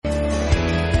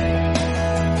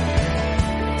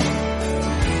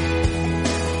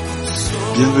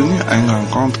Bienvenue à une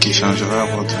rencontre qui changera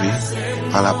votre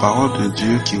vie par la parole de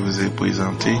Dieu qui vous est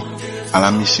présentée à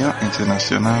la mission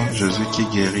internationale Jésus qui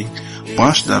guérit,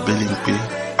 branche d'Abelimpé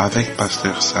avec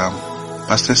Pasteur Sam.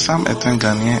 Pasteur Sam est un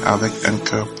Ghanéen avec un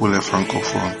cœur pour les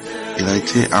francophones. Il a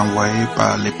été envoyé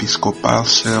par l'épiscopale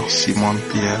Sœur Simone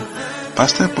Pierre,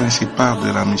 pasteur principal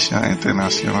de la mission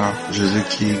internationale Jésus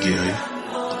qui guérit,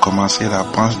 pour commencer la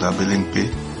branche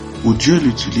d'Abelimpé, où Dieu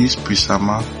l'utilise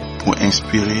puissamment pour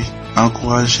inspirer,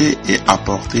 encourager et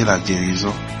apporter la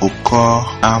guérison au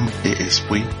corps, âme et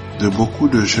esprit de beaucoup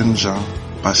de jeunes gens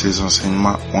par ses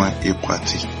enseignements oints et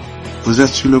pratiques. Vous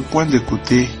êtes sur le point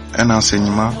d'écouter un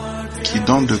enseignement qui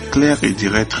donne de claires et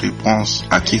directes réponses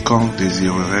à quiconque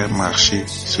désirerait marcher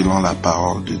selon la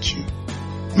parole de Dieu.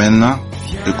 Maintenant,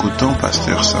 écoutons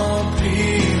Pasteur Sam.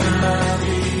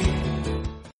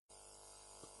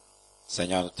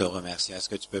 Seigneur, nous te remercions. Est-ce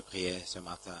que tu peux prier ce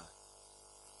matin?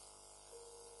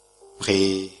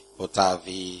 Prie pour ta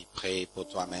vie, prie pour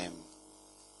toi-même.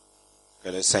 Que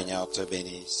le Seigneur te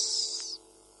bénisse.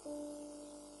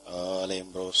 Oh,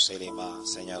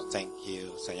 Seigneur, thank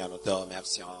you. Seigneur, nous te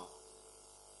remercions.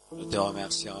 Nous te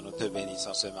remercions, nous te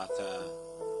bénissons ce matin.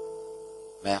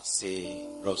 Merci.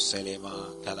 Roselema,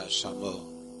 Kalashamo.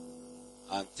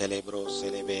 Antelebro,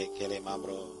 Selebe,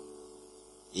 Kelemambro.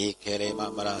 Ikele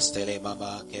Mamra,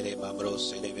 Stelemama, Kelemambro,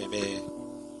 Selebebe.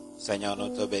 Seigneur, nous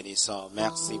te bénissons.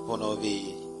 Merci pour nos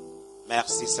vies.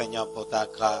 Merci, Seigneur, pour ta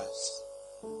grâce.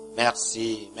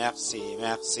 Merci, merci,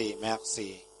 merci,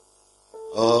 merci.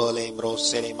 Oh, lembro,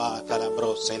 selema,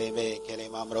 calambro, selebe,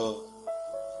 kelemambro.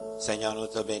 Seigneur, nous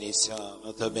te bénissons,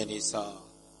 nous te bénissons.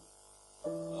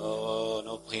 Oh,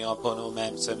 nous prions pour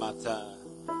nous-mêmes ce matin.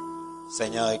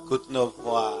 Seigneur, écoute nos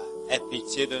voix, aie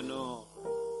pitié de nous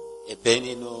et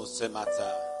bénis-nous ce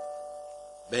matin.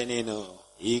 Bénis-nous.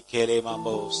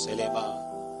 Ikelemambo, selema.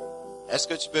 Est-ce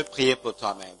que tu peux prier pour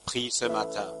toi-même? Prie ce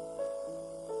matin.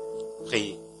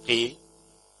 Prie, prie.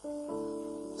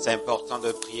 C'est important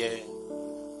de prier.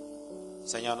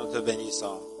 Seigneur, nous te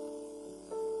bénissons.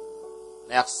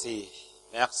 Merci,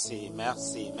 merci,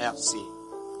 merci, merci.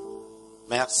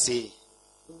 Merci,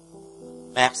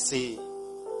 merci,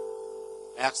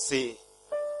 merci,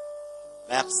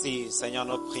 merci. Seigneur,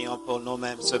 nous prions pour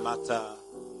nous-mêmes ce matin.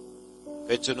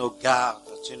 Que tu nous gardes,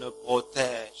 tu nous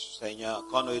protèges, Seigneur.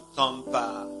 Qu'on ne tombe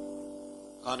pas,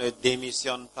 qu'on ne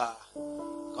démissionne pas,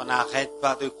 qu'on n'arrête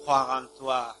pas de croire en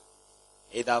toi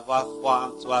et d'avoir foi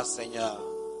en toi, Seigneur.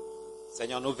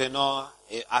 Seigneur, nous venons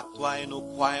à toi et nous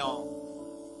croyons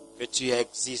que tu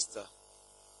existes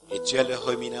et tu es le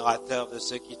rémunérateur de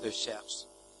ceux qui te cherchent.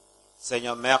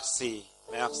 Seigneur, merci,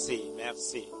 merci,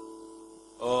 merci.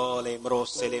 Oh, les mros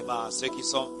et les mains, ceux qui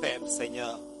sont faibles,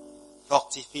 Seigneur,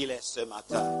 fortifie-les ce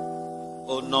matin.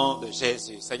 Au nom de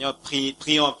Jésus. Seigneur,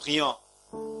 prions.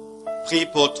 Prie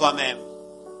pour toi-même.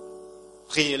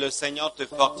 Prie, le Seigneur te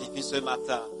fortifie ce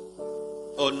matin.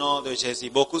 Au nom de Jésus.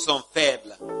 Beaucoup sont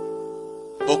faibles.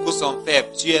 Beaucoup sont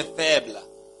faibles. Tu es faible.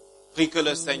 Prie que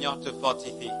le Seigneur te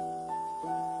fortifie.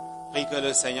 Prie que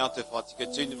le Seigneur te fortifie.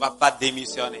 Que tu ne vas pas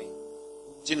démissionner.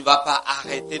 Tu ne vas pas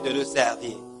arrêter de le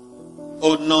servir.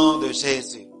 Au nom de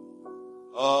Jésus.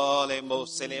 Oh, les mots,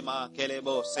 c'est les mains, quel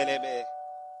beau, c'est les baies.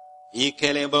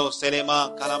 Ikelebo, c'est les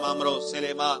mains, calamamro, c'est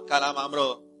les mains,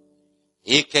 calamamro.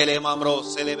 Ikelemamro,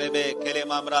 c'est les bébés,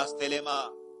 kelemamras, c'est les mains.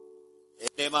 Et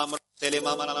les mamros, c'est les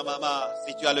mamans à la maman.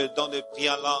 Si tu as le don de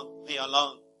prier en langue, prie en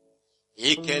langue.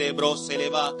 Ikelebro, c'est les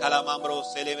mains, calamamro,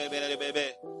 c'est les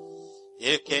bébés.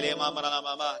 Ikelemamro à la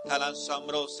maman,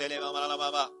 calamsamro, c'est les mamans à la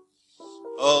maman.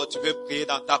 Oh, tu peux prier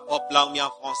dans ta propre langue, mais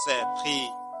en français. Prie.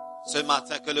 Ce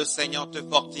matin, que le Seigneur te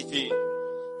fortifie.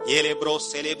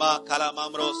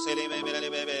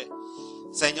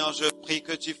 Seigneur, je prie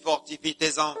que tu fortifies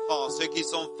tes enfants, ceux qui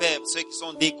sont faibles, ceux qui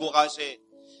sont découragés.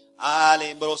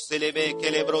 Allez, bro, célébé,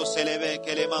 qu'elle bro, célébé,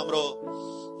 qu'elle mambro.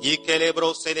 Yekele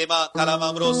bro, célébé,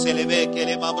 calamambro, célébé,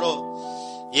 qu'elle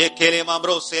mambro. Yekele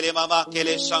mambro, célébé, mama,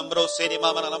 qu'elle chambro, célébé,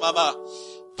 mama, la mama.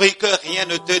 Prie que rien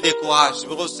ne te décourage,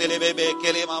 bro, célébé,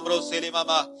 qu'elle mambro, célébé,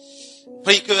 mama.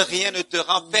 Prie que rien ne te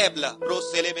rend faible. Bro,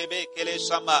 c'est les bébés, que les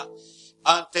chamas.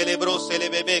 Ante les bros, c'est les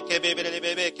bébés, que bébé les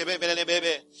bébés, que bébé les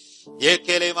bébés. Ye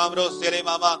que les mamros, c'est les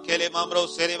mamas, que les mamros,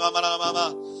 c'est les mamas la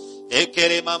mama. Et que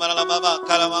les mamas la mama,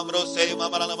 que la mamros, c'est les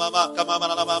mamas la mama, que maman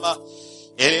la mama.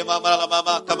 Et les mamas la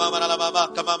mama, que maman la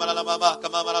mama, que maman la mama, que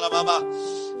maman la mama.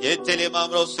 Et les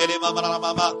mamros, c'est les mamas la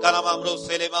mama, que la mamros,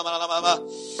 c'est les mamas la mama.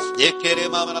 Et que les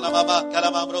mamas la mama, que la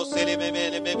mamros, c'est les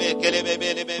bébés, que les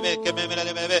bébés, que bébé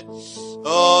les bébés.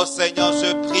 Oh Seigneur,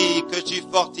 je prie que tu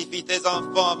fortifies tes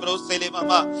enfants, bros et les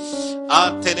mamas.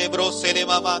 Ante les bros et les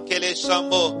mamas, que les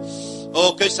chameaux.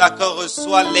 Oh, que chacun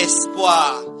reçoit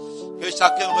l'espoir. Que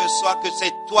chacun reçoit que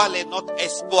c'est toi notre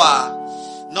espoir.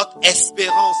 Notre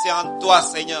espérance est en toi,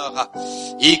 Seigneur.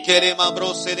 Ikele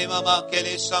mambro c'est les mamans, que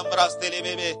les chambras c'est les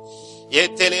bébés.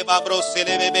 Yetele mambro c'est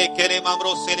les bébés, que les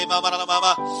mambro c'est les mamans, la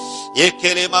maman.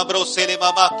 Yekele mambro c'est les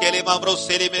mamans, que les mambro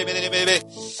c'est les bébés.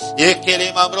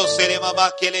 Yekele mambro c'est les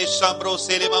mamans, que les chambros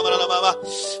c'est les mamans, la maman.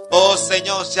 Oh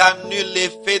Seigneur, j'annule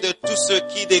l'effet de tout ce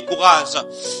qui décourage.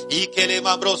 Ikele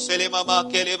mambro c'est les mamans,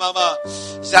 que les mamans.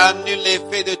 J'annule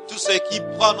l'effet de tout ce qui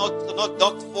prend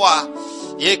notre foi.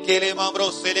 Yekele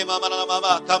mambro c'est les mamans, la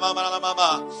maman, kamama la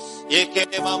maman.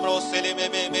 Yekele mambro c'est les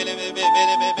bébés.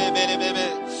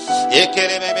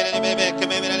 Yekele bébé, que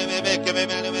bébé.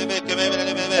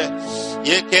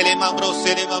 Yekele mambro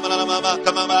c'est les mamans, la maman,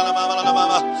 kamama la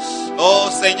maman. Oh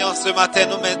Seigneur, ce matin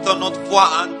nous mettons notre foi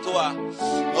en toi.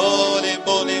 Oh les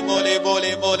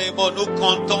mots, nous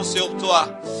comptons sur toi.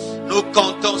 Nous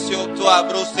comptons sur toi,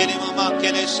 bro, c'est les mamans, que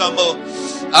les chambeaux.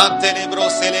 Ante les bros,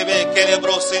 c'est les bébés, que les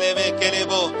bros, c'est les bébés, que les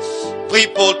beaux. Prie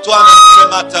pour toi-même ce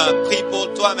matin, prie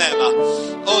pour toi-même.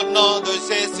 Au nom de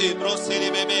Jésus, bro, c'est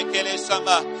les bébés, que les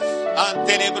chambas.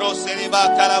 Ante les bros, c'est les bas,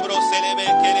 calabros, c'est les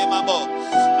bébés, que les mamans.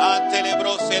 Ante les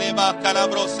bros, c'est les bas,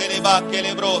 calabros, c'est les bas, que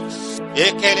les bros.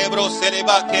 Et que les bros, c'est les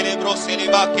bas, que les bros, c'est les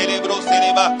bas, que les bros, c'est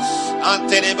les bas.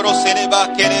 Ante les bros, c'est les bas,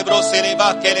 que les bros, c'est les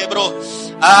bas, que les bros.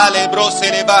 Ah, les bros, c'est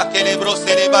les bas, que les bros,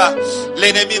 c'est les bas.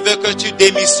 L'ennemi veut que tu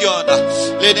démissionnes.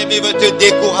 L'ennemi veut te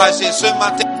décourager. Ce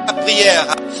matin,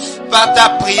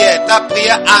 ta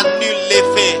prière annule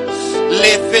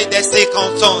l'effet des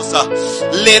circonstances,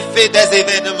 l'effet des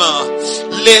événements,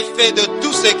 l'effet de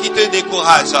tout ce qui te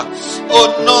décourage. Au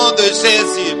nom de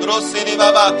Jésus, bros, c'est les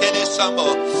babas, que les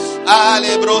chambos. Ah,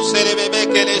 les bros, c'est les bébés,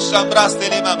 que les chambras, c'est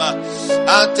les mamans.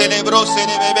 Ante les bros, c'est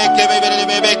les bébés, que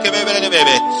bébés, les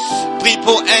bébés. Prie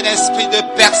pour un esprit de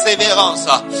persévérance.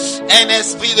 Un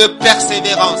esprit de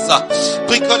persévérance.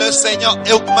 Prie que le Seigneur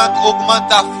augmente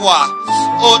ta foi.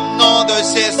 Au nom de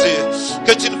Jésus.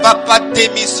 Que tu ne vas pas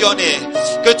démissionner.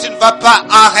 Que tu ne vas pas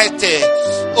arrêter.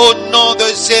 Au nom de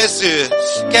Jésus.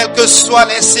 Quelles que soient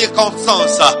les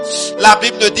circonstances. La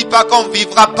Bible ne dit pas qu'on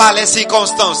vivra pas les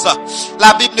circonstances.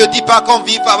 La Bible ne dit pas qu'on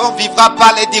vivra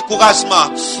pas les découragements.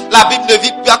 La Bible ne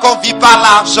dit pas qu'on vit par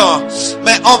l'argent.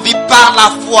 Mais on vit par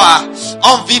la foi.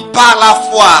 On vit par la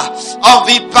foi. On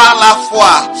vit par la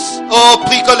foi. Oh,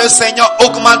 prie que le Seigneur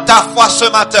augmente ta foi ce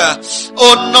matin.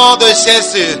 Au nom de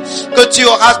Jésus. Que tu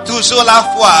auras toujours la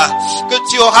foi. Que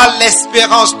tu auras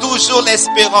l'espérance. Toujours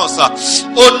l'espérance.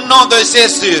 Au nom de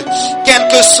Jésus. Quelles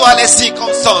que soient les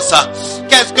circonstances.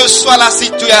 Quelle que soit la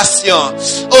situation.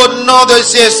 Au nom de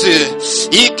Jésus.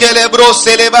 Ikelebro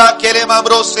seleba,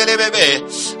 kelemabro selebebe.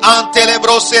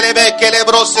 Antelebro selebe,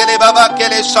 kelebro selebaba,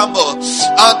 kele chambo.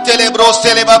 Antelebro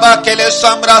selebaba, kele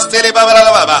chambra selebaba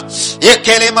la baba.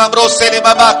 Yekelemabro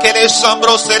selebaba, kele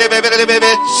chambro selebebe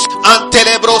bebe.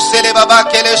 Antelebro selebaba,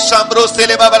 kele chambro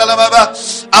selebaba la baba.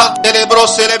 Antelebro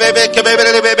selebebe,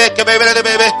 kebebe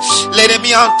bebe.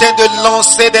 L'ennemi est en train de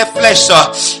lancer des flèches.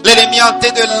 L'ennemi est en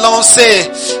train de lancer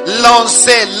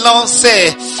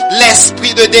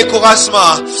l'esprit de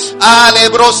découragement. Ah, les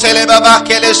bros, c'est les babas,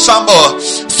 que les chambos.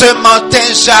 Ce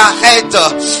matin, j'arrête.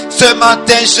 Ce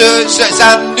matin,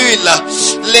 j'annule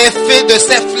l'effet de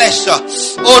ces flèches.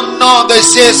 Au nom de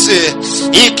Jésus.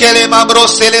 Ike les mambros,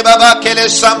 c'est les babas, que les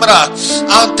chambras.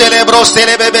 Ante les bros, c'est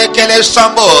les bébés, que les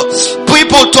chambos. Prie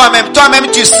pour toi-même. Toi-même,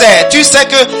 tu sais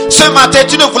que ce matin,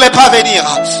 tu ne voulais pas venir.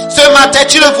 Ce matin,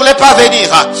 tu ne voulais pas venir.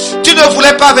 Tu ne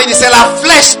voulais pas venir. C'est la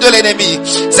flèche de l'ennemi.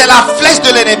 C'est la flèche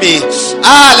de l'ennemi.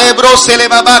 Ah, les bros, c'est les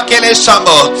babas, que les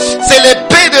chambos. C'est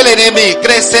l'épée de l'ennemi.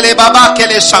 C'est les babas, que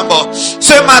les chambos.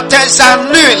 Ce matin,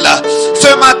 j'annule.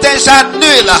 Ce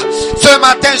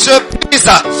matin, je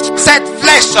brise cette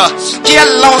flèche qui est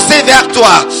lancée vers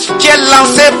toi, qui est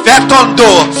lancée vers ton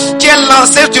dos, qui est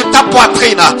lancée sur ta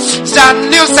poitrine.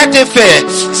 J'annule cet effet.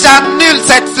 J'annule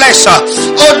cette flèche.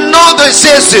 Au nom de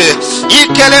Jésus.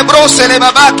 Ikelebro, c'est les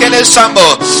babas, que les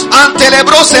chambos.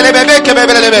 Antelebro, c'est les bébés, que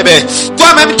bébés, les bébés.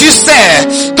 Toi-même, tu sais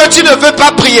que tu ne veux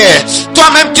pas prier.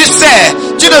 Toi-même, tu sais,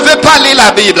 tu ne veux pas lire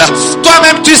la Bible.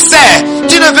 Toi-même, tu sais,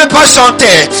 tu ne veux pas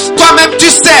chanter. Toi-même, tu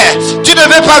sais, tu ne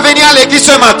veux pas venir à l'église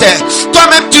ce matin.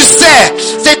 Toi-même, tu sais,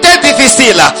 c'était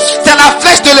difficile. C'est la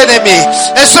flèche de l'ennemi.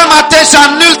 Et ce matin,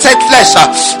 j'annule cette flèche.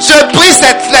 Je brise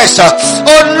cette flèche.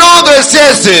 Au nom de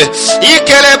Jésus.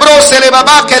 Ikelebro, c'est les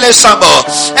babas, que les chambos.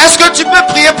 Est-ce que tu peux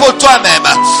prier pour toi-même?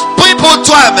 Prie pour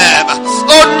toi-même.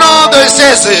 Au nom de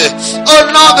Jésus. Au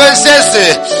nom de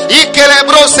Jésus.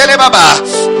 Ikelebro, c'est les babas.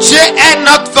 Dieu est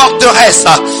notre forteresse.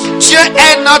 Dieu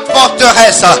est notre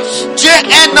forteresse. Dieu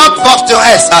est notre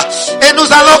forteresse. Et nous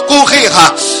allons courir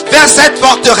vers cette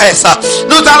forteresse.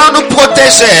 Nous allons nous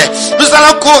protéger. Nous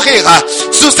allons courir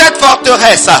sous cette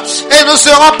forteresse et nous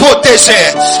serons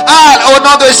protégés. Ah, au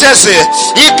nom de Jésus.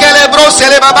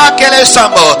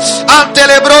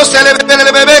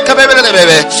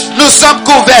 Nous sommes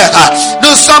couverts.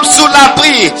 Nous sommes sous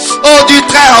l'abri du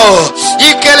Très-Haut.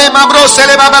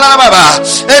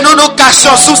 Et nous nous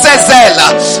cachons sous ses ailes.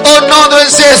 Au nom de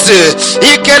Jésus.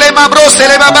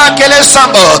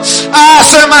 Ah,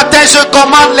 ce matin, je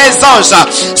commande les anges.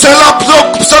 Selon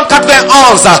Psaume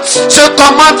 91, je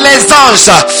commande les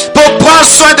anges pour prendre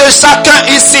soin de chacun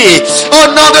ici. Au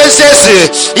nom de Jésus.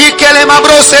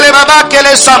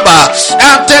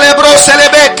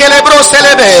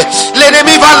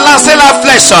 L'ennemi va lancer la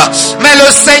flèche. Mais le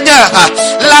Seigneur,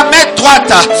 la main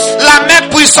droite, la main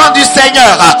puissante du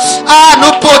Seigneur,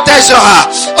 nous protégera.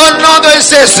 Au nom de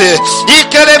Jésus.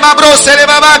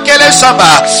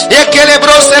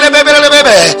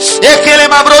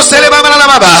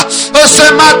 Ce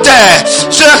matin,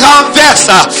 je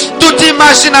renverse toute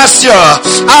imagination.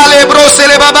 Allez, brosser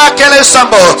les babas, qu'elle est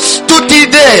sambo. Toute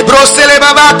idée, brosser les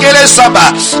babas, qu'elle est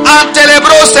samba. Ante les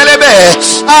brosser les bébés.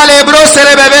 Allez, brosser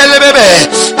les bébés, les bébés.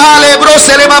 Allez,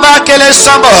 brosser les babas, qu'elle est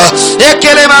sambo. Et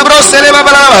qu'elle est ma brosser les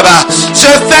babas, la baba.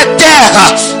 Je fais taire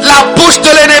la bouche de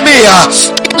l'ennemi.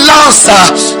 Lance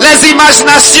les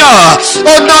imaginations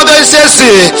au nom de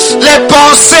Jésus, les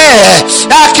pensées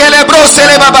à que les brosser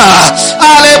les babas,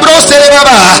 à les brosser les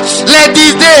babas, les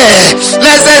idées,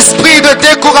 les esprits de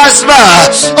découragement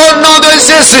au nom de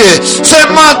Jésus. Ce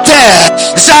matin,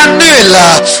 j'annule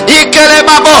Ike les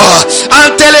mabos,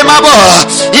 ante les mabos,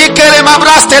 Ike les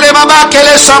mabras, les mamas, que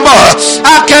les chambos,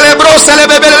 à que les brosser les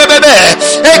bébés,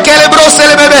 et que les brosser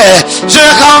les bébés. Je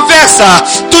renverse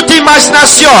toute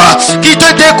imagination qui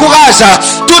te décourage,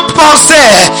 toute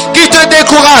pensée qui te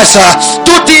décourage,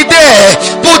 toute idée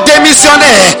pour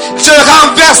démissionner. Je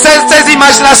renverse ces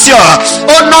imaginations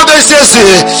au nom de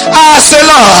Jésus.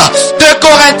 Selon 2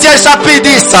 Corinthiens chapitre 10,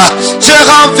 je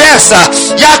renverse.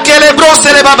 Il y a que les bros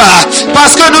et les babas,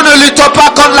 parce que nous ne luttons pas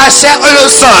contre la chair et le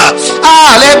sang.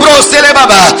 Les bros et les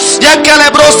babas, il y a que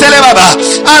les bros et les babas,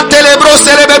 entre les bros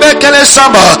et les bébés que les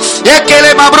chambres, il y a que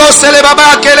les mabros et les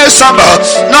babas que les chambres.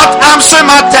 Notre âme ce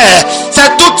matin,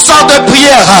 c'est toutes sortes de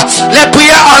prières, les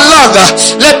prières en langue,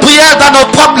 les prières dans nos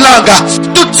propres langues,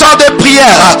 toutes sortes de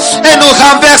prières, et nous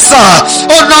renversons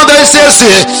au nom de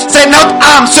Jésus. C'est notre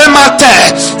âme ce matin,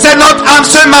 c'est notre âme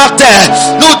ce matin.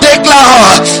 Nous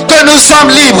déclarons que nous sommes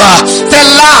libres. C'est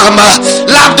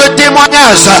l'arme de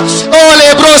témoignage. Oh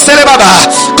les bros et les babas,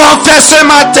 confesse ce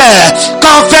matin,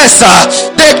 confesse,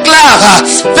 déclare,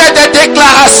 fais des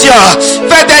déclarations,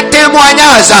 fais des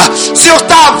témoignages sur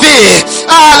ta vie.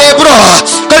 Les bros,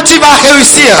 que tu vas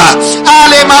réussir.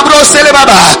 Les mabros et les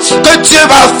babas, que Dieu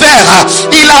va faire.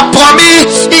 Il a promis,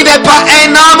 il n'est pas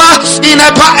un homme, il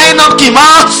n'est pas un homme qui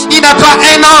ment, il n'est pas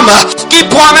un homme qui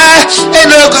promet et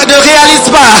ne réalise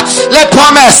pas les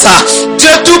promesses.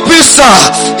 Dieu Tout-Puissant,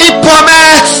 il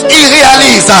promet, il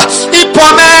réalise. Il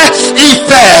promet, il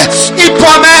fait. Il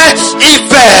promet, il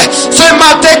fait. Ce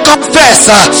matin, confesse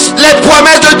les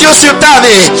promesses de Dieu sur ta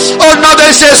vie. Au nom de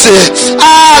Jésus.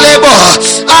 Allez bon,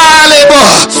 allez bon,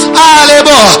 allez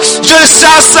bon. Je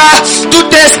chasse tout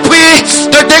esprit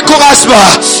de découragement.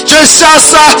 Je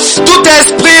chasse tout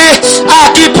esprit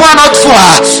qui prend notre foi.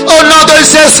 Au nom de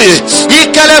Jésus.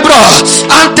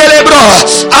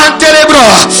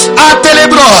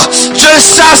 Je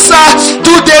chasse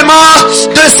tout démon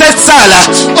de cette salle.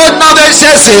 Au nom de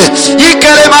Jésus.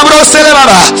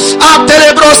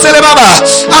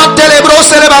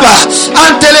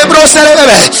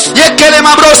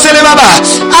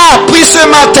 Prie ce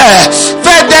matin.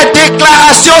 Fais des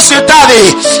déclarations sur ta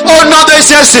vie. Au nom de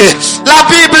Jésus. La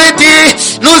Bible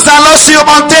dit, nous allons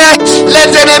surmonter les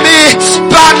ennemis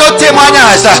par nos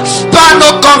témoignages, par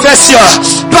nos confessions,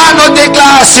 par nos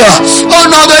déclarations. Au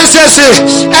nom de Jésus,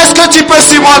 est-ce que tu peux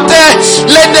surmonter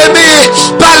l'ennemi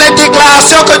par les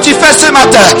déclarations que tu fais ce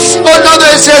matin? Au nom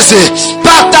de Jésus,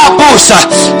 par ta bouche,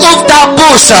 ouvre ta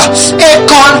bouche et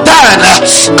condamne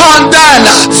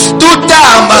toute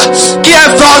arme qui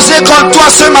est forgée contre toi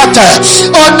ce matin.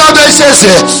 Au nom de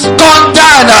Jésus,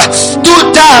 condamne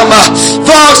toute arme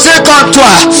forgée contre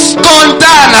toi.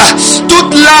 Condamne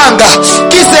toute langue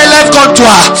qui s'élève contre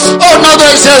toi. Au nom de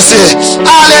Jésus.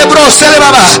 Allez, brosser les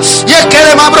babas.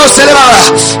 Yekele ma brosser les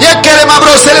babas. Yekele ma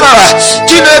brosser les babas.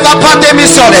 Tu ne vas pas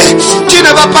démissionner. Tu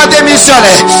ne vas pas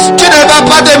démissionner. Tu ne vas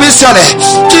pas démissionner.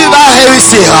 Tu vas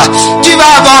réussir. Tu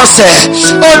vas avancer.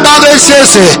 Au nom de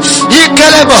Jésus.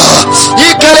 Yekele bo.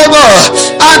 Yekele bo.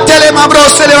 Antele ma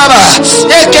brosser les babas.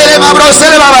 Yekele ma brosser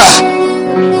les babas.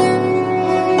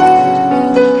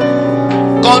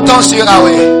 comptons sur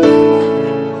Yahweh.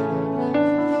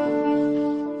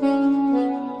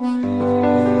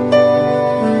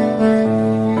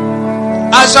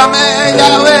 À jamais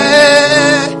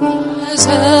Yahweh. À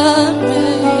jamais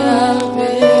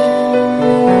Yahweh.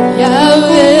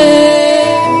 Yahweh.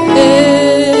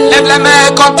 Lève les mains,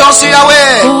 comptons sur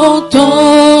Yahweh.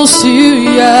 Comptons sur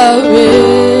Yahweh.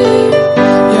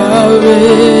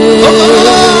 Yahweh. Oh,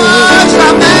 à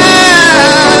jamais.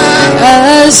 À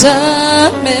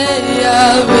jamais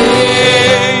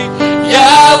Yahweh.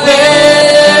 Yahweh.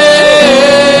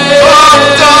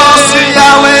 Comptons sur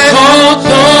Yahweh.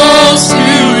 Comptons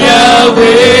sur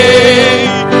Yahweh.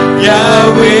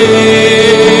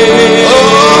 Yahweh. Oh,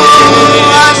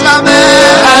 à jamais.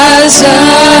 À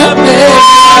jamais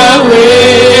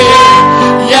Yahweh.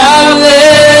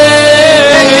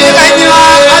 Yahweh. Et qui régnera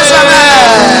à jamais.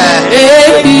 Et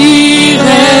il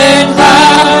règnera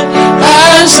à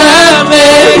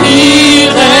jamais, il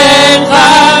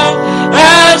règnera à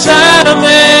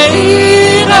jamais,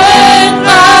 il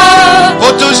règnera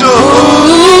Pour toujours.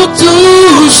 pour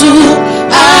toujours,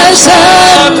 à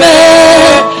jamais,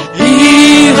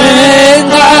 il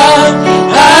règnera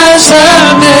à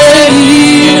jamais,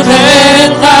 il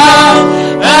règnera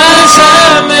à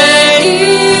jamais, il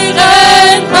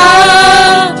règnera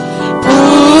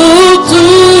pour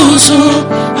toujours,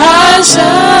 à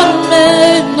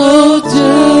jamais nos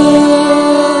dieux.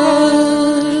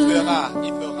 Il fera,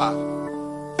 il fera.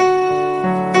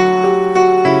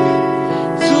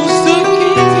 Tout ce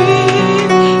qu'il dit,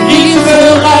 il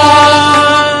fera.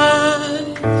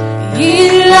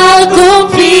 Il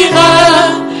accomplira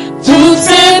toutes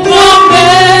ses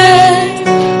promesses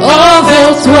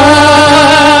envers toi.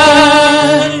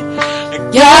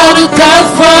 Garde ta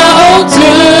foi en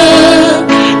Dieu,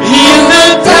 il ne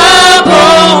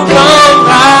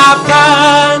t'abandonnera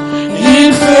pas. Il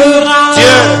fera.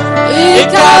 Dieu. Il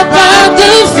est capable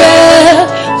de faire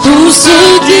tout ce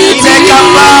qu'il Il dit. est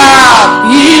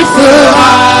capable. Il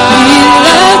fera, il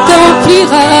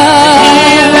accomplira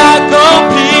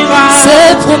ses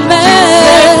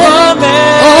promesses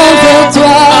envers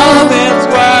toi.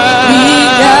 Il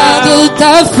garde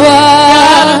ta foi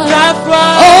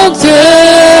en Dieu.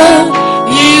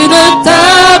 Il ne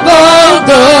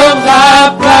t'abandonnera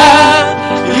pas.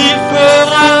 Il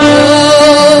fera.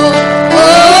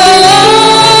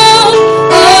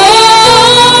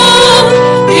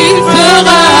 Il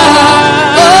fera.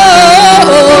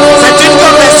 C'est une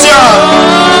confession.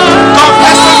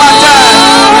 Confesse ce matin.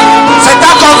 C'est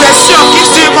ta confession qui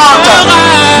surmonte.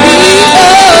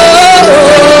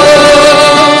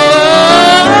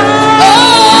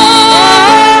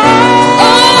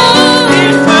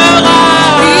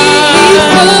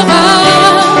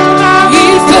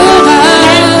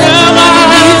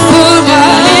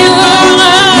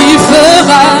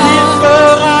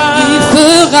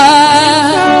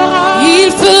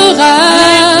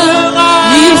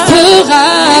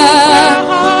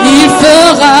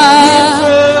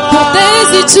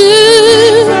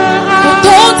 Pour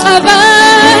ton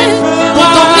travail, pour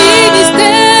ton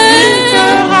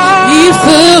ministère, il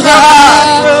fera,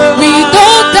 oui,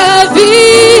 dans ta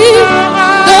vie,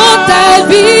 dans ta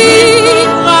vie,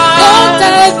 dans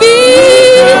ta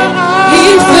vie,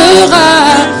 il fera,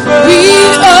 oui,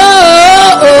 oh,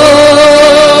 oh, oh,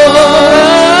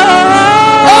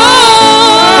 oh,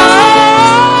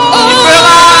 Il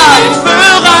fera.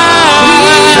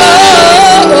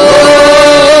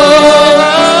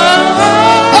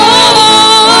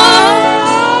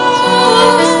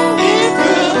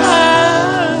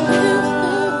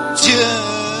 Dieu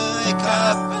est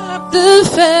capable. de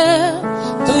faire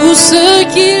tout ce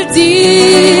qu'il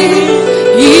dit,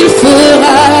 il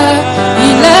fera,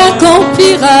 il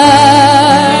accomplira,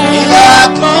 Il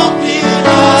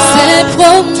accomplira ses ses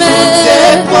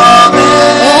promesses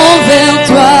promesses envers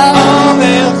toi.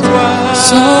 envers toi.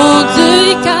 Son Dieu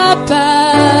est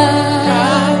capable,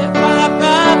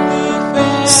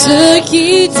 ce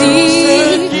qu'il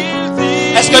dit,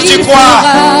 Est-ce que tu il crois?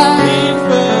 fera,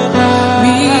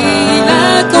 oui, il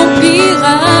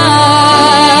accomplira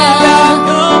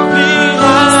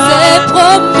ses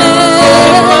promesses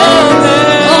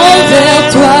envers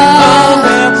toi.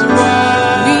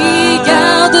 Oui,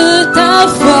 garde ta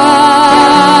foi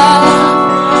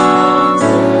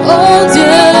en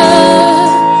Dieu,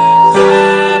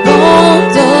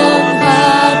 n'abandonnera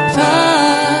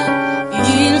pas,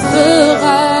 il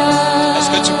fera. Est-ce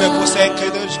que tu peux pousser un cri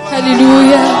de joie?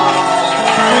 Alléluia.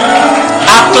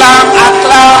 Acclame,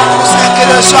 acclame, pousse un cri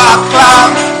de joie,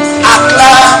 acclame,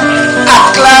 acclame,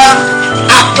 acclame,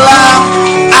 acclame,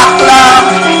 acclame,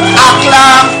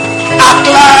 acclame,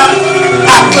 acclame,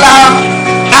 acclame,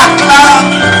 acclame,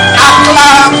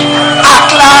 acclame,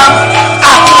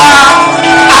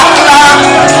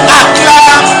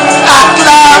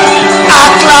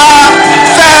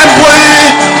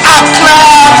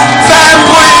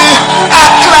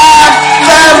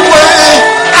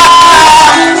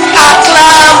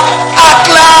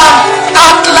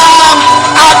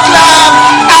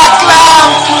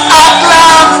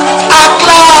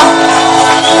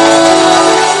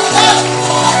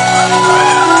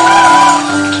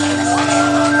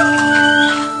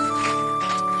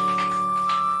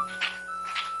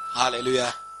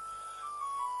 Alléluia.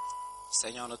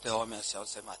 Seigneur, nous te remercions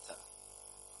ce matin.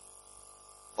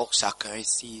 Pour chacun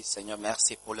ici, Seigneur,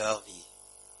 merci pour leur vie.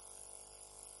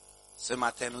 Ce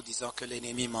matin, nous disons que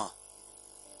l'ennemi ment.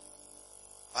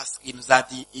 Parce qu'il nous a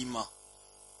dit, il ment.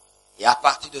 Et à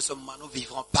partir de ce moment, nous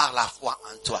vivrons par la foi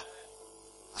en toi.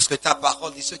 Parce que ta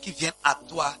parole dit, ceux qui viennent à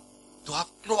toi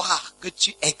doivent croire que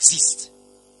tu existes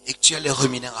et que tu es le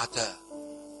rémunérateur.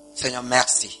 Seigneur,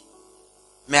 merci.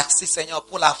 Merci, Seigneur,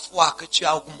 pour la foi que tu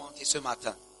as augmentée ce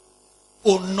matin.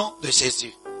 Au nom de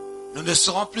Jésus, nous ne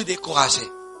serons plus découragés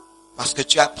parce que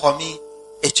tu as promis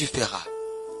et tu feras.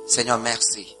 Seigneur,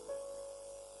 merci.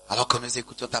 Alors que nous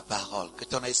écoutons ta parole, que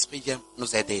ton esprit vienne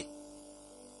nous aider.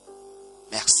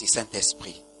 Merci,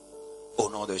 Saint-Esprit, au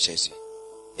nom de Jésus.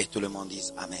 Et tout le monde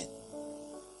dise Amen.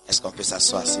 Est-ce qu'on peut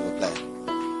s'asseoir, s'il vous plaît?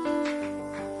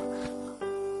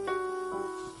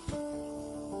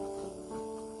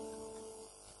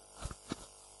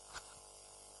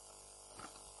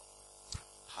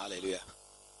 Alléluia.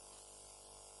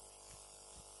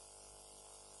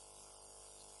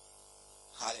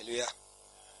 Alléluia.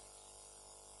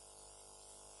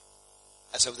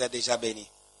 Est-ce que vous êtes déjà bénis?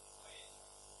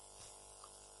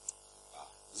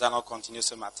 Nous allons continuer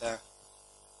ce matin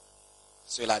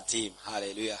sur la dîme.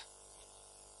 Alléluia.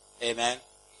 Amen.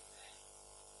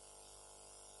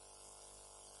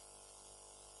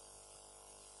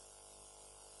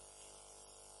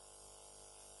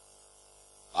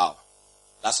 Wow.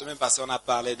 La semaine passée, on a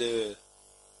parlé de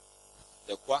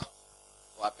quoi?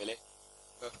 Vous vous rappelez?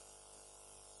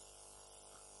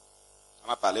 On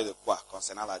a parlé de quoi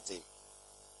concernant la dîme?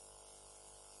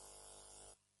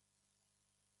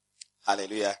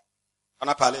 Alléluia. On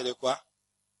a parlé de quoi?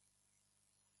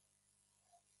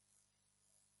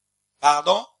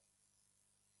 Pardon?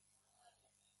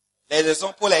 Les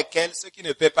raisons pour lesquelles ceux qui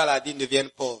ne paient pas la dîme deviennent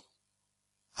pauvres.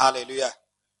 Alléluia.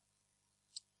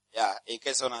 Et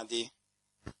qu'est-ce qu'on a dit?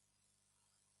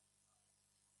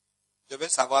 Je veux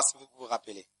savoir si vous vous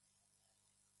rappelez.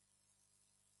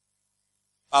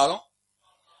 Pardon?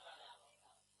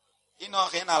 Ils n'ont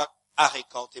rien à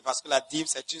récolter parce que la dîme,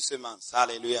 c'est une semence.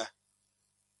 Alléluia.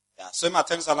 Ce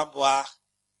matin, nous allons voir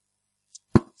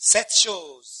 7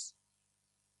 choses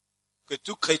que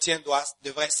tout chrétien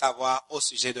devrait savoir au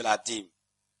sujet de la dîme.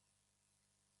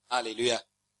 Alléluia.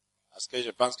 Parce que je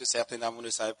pense que certains d'entre vous ne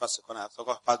savez pas ce qu'on a. Quand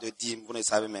on parle de dîme, vous ne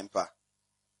savez même pas.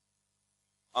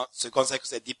 Ce qu'on sait que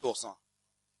c'est 10%.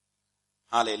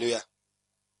 Alléluia.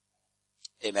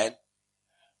 Amen.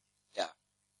 Yeah.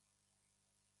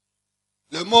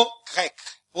 Le mot grec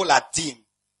pour la dîme,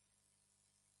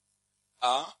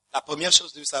 la première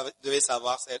chose que vous devez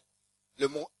savoir, c'est le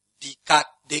mot décaté.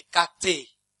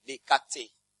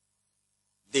 Décaté.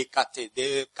 Décaté.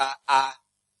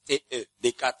 D-E-K-A-T-E.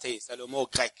 Décaté. C'est le mot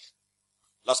grec.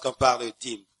 Lorsqu'on parle de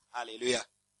dîme. Alléluia.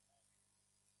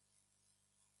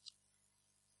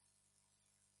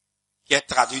 Qui est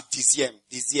traduit dixième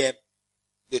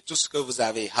de tout ce que vous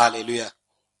avez. Alléluia.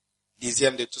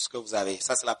 Dixième de tout ce que vous avez.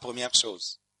 Ça, c'est la première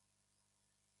chose.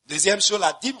 Deuxième chose,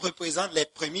 la dîme représente les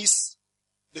prémices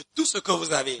de tout ce que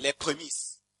vous avez. Les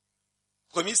prémices.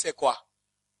 Prémices, c'est quoi?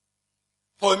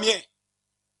 Premier.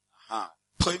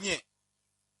 Premier.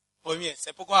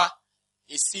 C'est pourquoi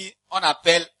ici,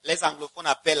 les anglophones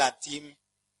appellent la dîme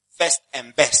first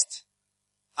and best.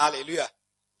 Alléluia.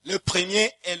 Le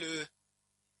premier est le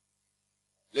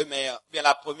meilleur. Bien,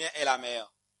 la première est la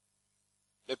meilleure.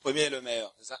 Le premier est le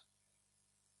meilleur, c'est ça?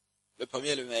 Le premier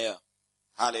est le meilleur.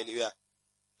 Alléluia.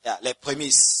 Les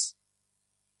prémices.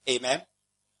 Amen.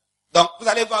 Donc, vous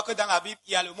allez voir que dans la Bible,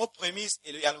 il y a le mot prémisse et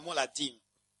il y a le mot la dîme.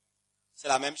 C'est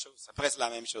la même chose. C'est presque la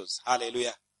même chose.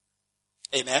 Alléluia.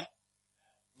 Amen.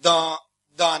 Dans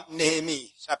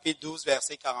Néhémie, chapitre 12,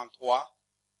 verset 43.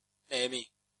 Néhémie.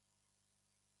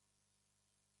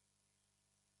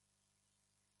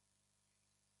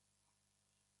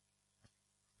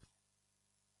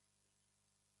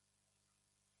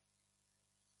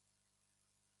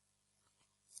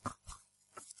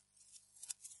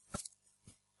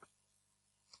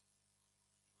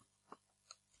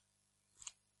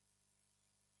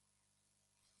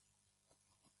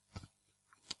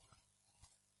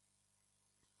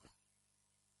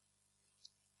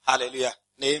 Alléluia.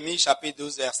 Néhémie chapitre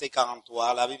 12 verset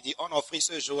 43, la Bible dit, on offrit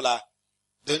ce jour-là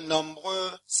de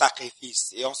nombreux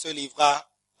sacrifices et on se livra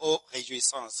aux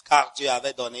réjouissances, car Dieu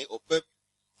avait donné au peuple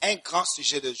un grand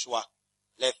sujet de joie.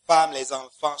 Les femmes, les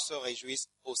enfants se réjouissent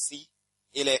aussi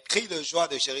et les cris de joie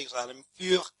de Jérusalem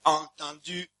furent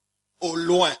entendus au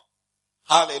loin.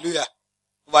 Alléluia.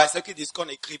 Vous voyez ceux qui disent qu'on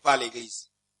n'écrit pas à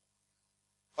l'église.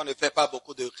 On ne fait pas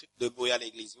beaucoup de bruit à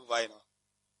l'église, vous voyez, non?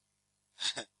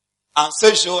 En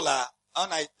ce jour-là,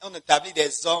 on établit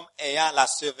des hommes ayant la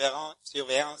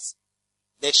surveillance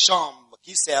des chambres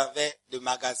qui servaient de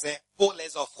magasin pour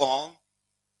les offrandes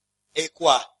et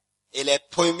quoi? Et les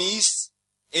prémices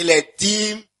et les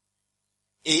dîmes,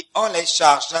 et on les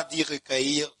chargea d'y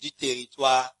recueillir du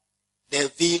territoire des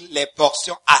villes les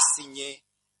portions assignées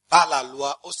par la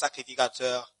loi aux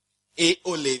sacrificateurs et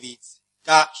aux Lévites,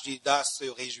 car Judas se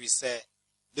réjouissait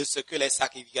de ce que les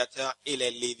sacrificateurs et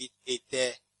les Lévites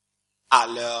étaient à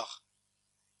leur,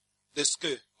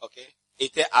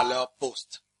 étaient à leur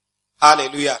poste.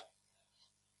 Alléluia.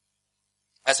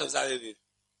 Est-ce que vous avez vu?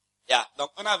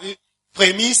 Donc, on a vu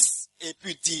prémices et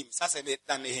puis dîmes. Ça, c'est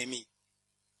dans Néhémie.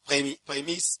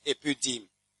 Prémices et puis dîmes.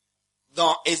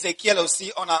 Dans Ézéchiel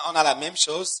aussi, on a la même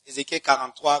chose. Ézéchiel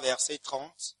 43, verset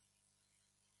 30.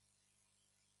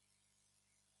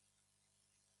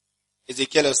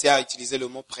 Ézéchiel aussi a utilisé le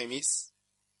mot prémisse,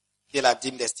 qui est la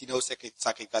dîme destinée aux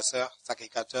sacrificateurs.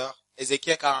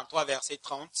 Ézéchiel 43, verset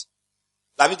 30.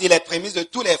 La Bible dit les prémices de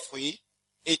tous les fruits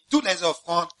et toutes les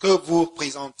offrandes que vous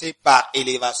présentez par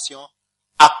élévation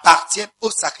appartiennent aux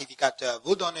sacrificateurs.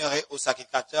 Vous donnerez aux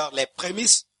sacrificateurs les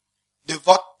prémices de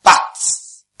votre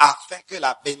pâte, afin que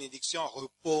la bénédiction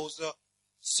repose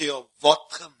sur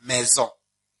votre maison.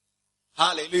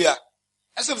 Alléluia.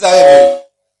 Est-ce que vous avez vu?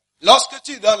 Lorsque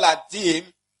tu donnes la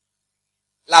dîme,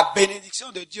 la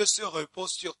bénédiction de Dieu se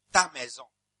repose sur ta maison.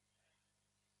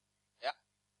 Yeah.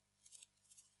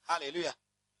 Alléluia.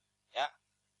 Yeah.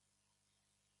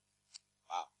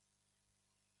 Wow.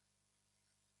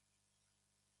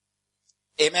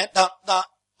 Et maintenant, dans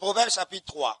Proverbe chapitre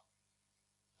 3,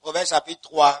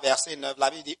 verset 9,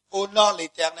 la Bible dit, honore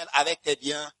l'Éternel avec tes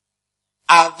biens,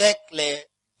 avec les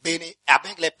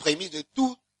prémices de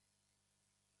tout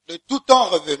ton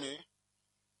revenu.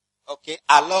 Ok,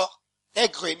 alors tes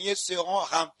greniers seront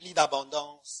remplis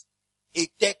d'abondance et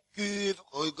tes cuves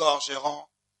regorgeront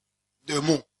de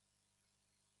mou.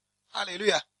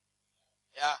 Alléluia.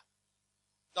 Yeah.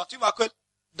 Donc tu vois que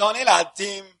donner la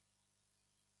dîme,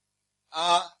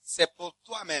 c'est pour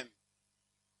toi-même.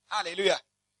 Alléluia.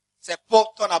 C'est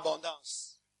pour ton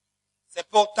abondance. C'est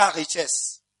pour ta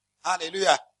richesse.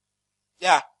 Alléluia.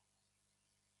 Yeah.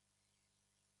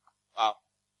 Wow.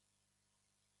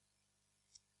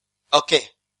 Ok.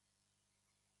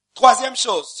 Troisième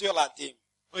chose sur la dîme.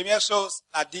 Première chose,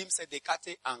 la dîme c'est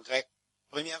décaté en grec.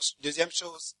 Deuxième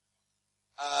chose,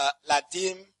 la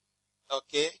dîme,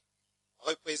 ok,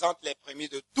 représente les prémices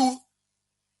de tous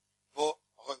vos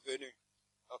revenus.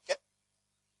 Ok.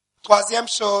 Troisième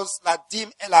chose, la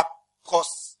dîme est la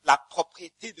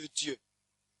propriété de Dieu.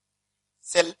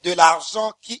 C'est de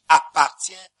l'argent qui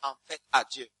appartient en fait à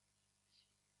Dieu.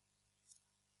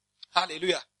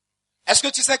 Alléluia. Est-ce que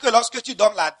tu sais que lorsque tu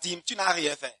donnes la dîme, tu n'as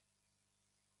rien fait?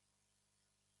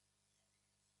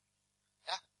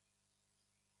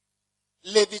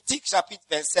 Lévitique chapitre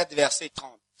 27 verset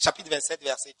 30. Chapitre 27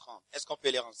 verset 30. Est-ce qu'on peut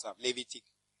lire ensemble? Lévitique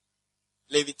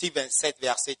 27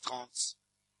 verset 30.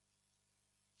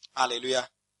 Alléluia.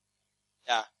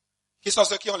 Yeah. Qui sont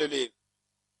ceux qui ont le livre?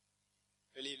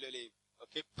 Le livre.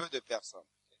 Ok, peu de personnes.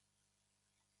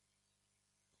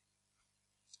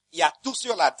 Il y a tout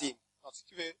sur la dîme. Donc, si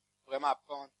tu veux vraiment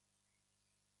apprendre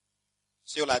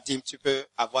sur la dîme, tu peux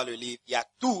avoir le livre. Il y a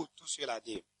tout sur la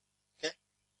dîme. Ok?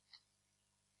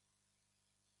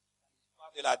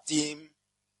 L'histoire de la dîme,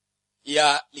 il y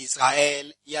a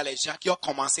l'Israël, il y a les gens qui ont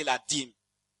commencé la dîme.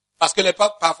 Parce que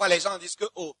parfois les gens disent que,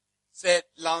 c'est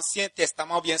l'Ancien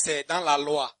Testament, bien c'est dans la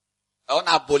loi. On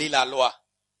a aboli la loi.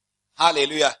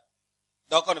 Alléluia.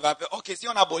 Donc on va faire, ok, si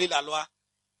on abolit la loi,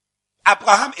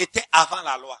 Abraham était avant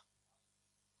la loi.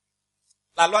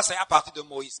 La loi c'est à partir de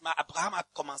Moïse. Mais Abraham a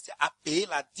commencé à payer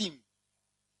la dîme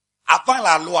avant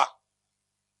la loi.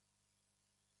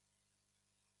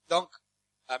 Donc,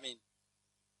 amen.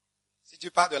 Si tu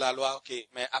parles de la loi, ok,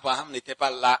 mais Abraham n'était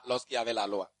pas là lorsqu'il y avait la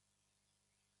loi.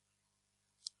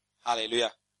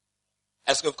 Alléluia.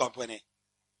 Est-ce que vous comprenez?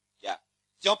 Yeah.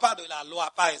 Si on parle de la loi,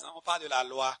 par exemple, on parle de la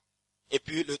loi, et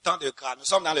puis le temps de grâce. Nous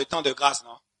sommes dans le temps de grâce,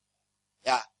 non?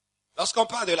 Yeah. Lorsqu'on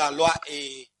parle de la loi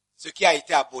et ce qui a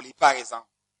été aboli, par exemple,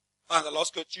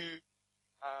 lorsque qu'est-ce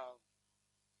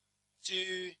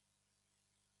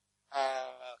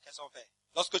qu'on fait?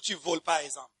 Lorsque tu voles, par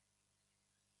exemple,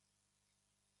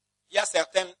 il y a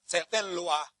certaines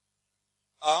lois,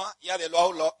 il y a des lois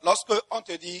où lorsque on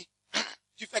te dit,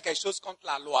 tu fais quelque chose contre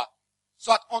la loi,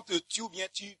 soit on te tue ou bien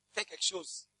tu fais quelque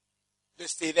chose de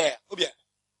sévère, ou bien,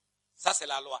 ça c'est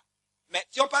la loi. Mais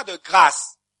si on parle de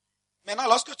grâce, maintenant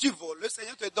lorsque tu voles, le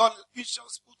Seigneur te donne une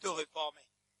chance pour te réformer.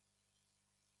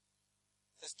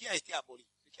 C'est ce qui a été aboli.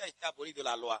 Ce qui a été aboli de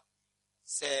la loi,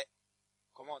 c'est,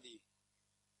 comment on dit,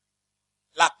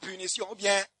 la punition, ou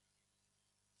bien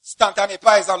instantané.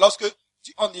 Par exemple, lorsque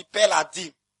on y paie la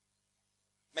dîme,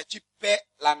 mais tu paies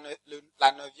la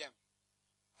 9e,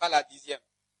 pas la 10e,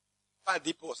 pas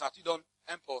 10%, tu donnes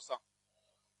 1%,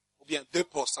 ou bien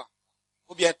 2%,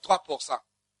 ou bien 3%.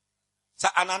 Ça,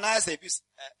 Ananias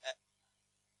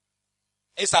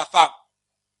et sa femme.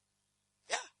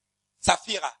 Yeah.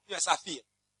 Saphira, bien Saphir.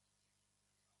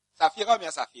 Saphira ou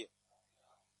bien Saphir?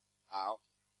 Ah, ok.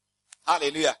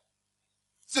 Alléluia.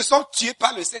 Se sont tués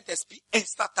par le Saint-Esprit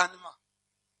instantanément.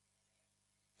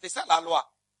 C'est ça la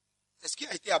loi. C'est ce qui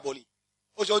a été aboli.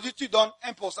 Aujourd'hui, tu donnes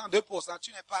 1%, 2%,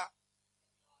 tu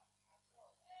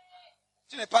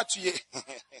n'es pas tué.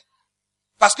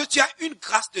 Parce que tu as une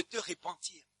grâce de te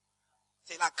repentir.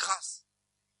 C'est la grâce.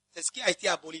 C'est ce qui a été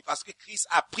aboli parce que Christ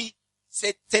a pris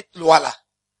cette loi-là.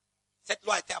 Cette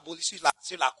loi a été abolie sur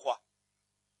la croix.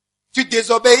 Tu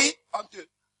désobéis, on te...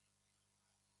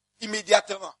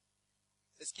 Immédiatement.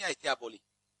 C'est ce qui a été aboli.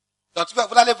 Donc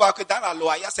vous allez voir que dans la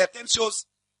loi, il y a certaines choses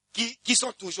qui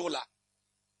sont toujours là.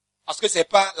 Parce que c'est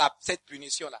pas cette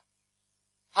punition-là.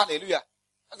 Alléluia.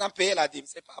 Par exemple, payer la dîme,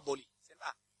 c'est pas aboli. C'est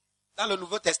là. Dans le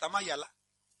Nouveau Testament, il y a là.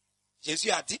 Jésus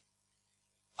a dit,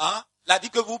 il a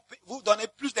dit que vous donnez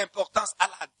plus d'importance à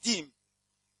la dîme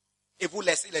et vous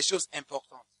laissez les choses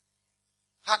importantes.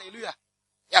 Alléluia.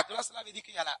 Et après cela veut dire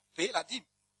qu'il y a la payer la dîme.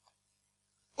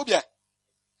 Ou bien,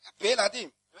 payer la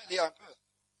dîme. Je vais lire un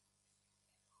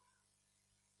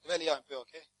peu.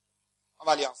 Ok? On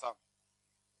va lire ensemble.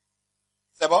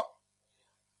 C'est bon?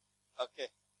 Ok.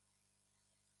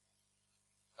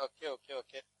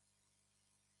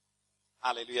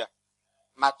 Alléluia.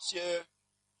 Matthieu.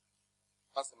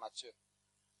 Je pense que c'est Matthieu.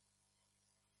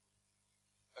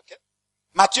 Ok?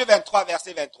 Matthieu 23,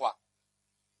 verset 23.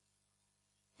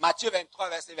 Matthieu 23,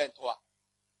 verset 23.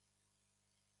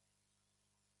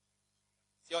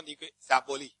 Si on dit que c'est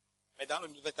aboli. Mais dans le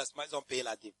Nouveau Testament, ils ont payé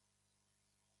la dîme.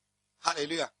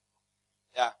 Alléluia.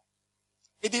 Yeah.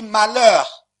 Il dit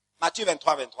malheur. Matthieu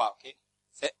 23, 23, ok?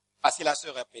 C'est facile à se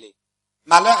rappeler.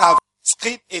 Malheur à vous,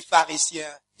 scribes et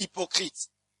pharisiens, hypocrites.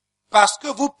 Parce que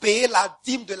vous payez la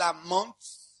dîme de la menthe,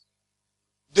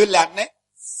 de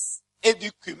l'ânesse et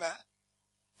du cumin,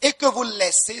 et que vous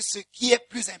laissez ce qui est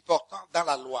plus important dans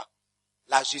la loi,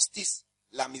 la justice,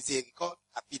 la miséricorde,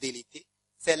 la fidélité.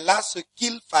 C'est là ce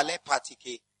qu'il fallait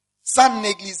pratiquer, sans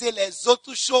négliger les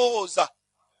autres choses.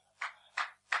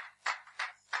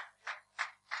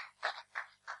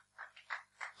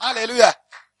 Alléluia.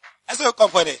 Est-ce que vous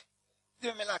comprenez?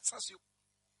 Dieu met l'accent sur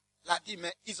la dîme,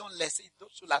 mais ils ont laissé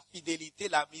d'autres sur la fidélité,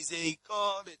 la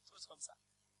miséricorde et tout comme ça.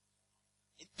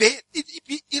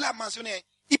 Il a mentionné,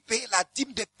 il paye la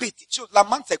dîme des petites choses. La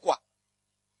menthe, c'est quoi?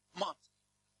 Menthe.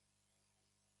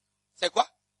 C'est quoi?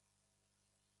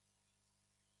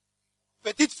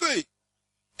 Petite feuille.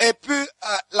 Et puis,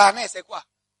 l'année, c'est quoi?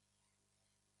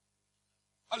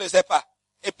 On ne le sait pas.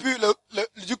 Et puis,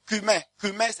 du cumin.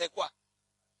 Cumin, c'est quoi?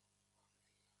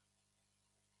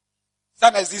 Ça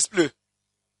n'existe plus.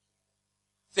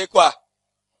 C'est quoi?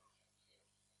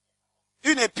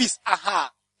 Une épice.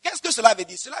 Aha. Qu'est-ce que cela veut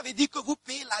dire? Cela veut dire que vous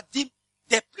payez la dîme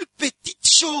des plus petites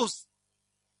choses.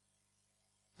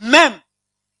 Même.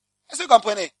 Est-ce que vous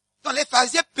comprenez? Dans les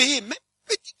pharisiens payaient, même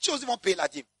petites choses, ils vont payer la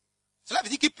dîme. Cela veut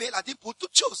dire qu'ils payent la dîme pour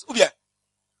toutes choses. Ou bien?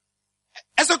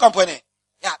 Est-ce que vous comprenez?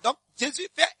 Yeah, donc, Jésus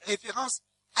fait référence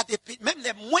à des pays, même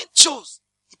les moindres choses,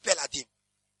 il paie la dîme.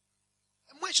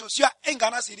 Les moindres choses. Tu as un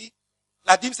Ghana Syrie,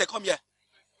 la dîme c'est combien?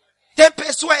 10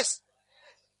 pesos.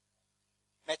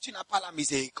 Mais tu n'as pas la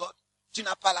miséricorde, tu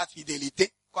n'as pas la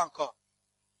fidélité, quoi encore?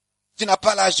 Tu n'as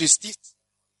pas la justice.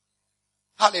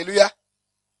 Alléluia.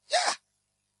 Yeah.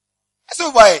 Est-ce que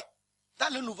vous voyez? Dans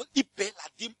le nouveau, il paie la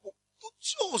dîme pour toutes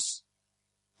choses.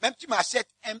 Même tu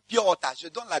m'achètes un piota, je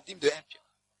donne la dîme de un piota.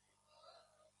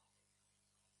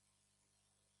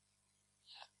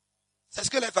 C'est ce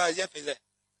que les pharisiens faisaient.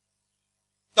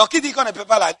 Donc, il dit qu'on ne peut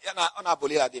pas on a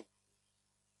aboli la dîme.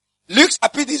 Luc,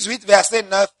 chapitre 18, verset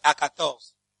 9 à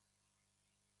 14.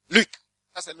 Luc.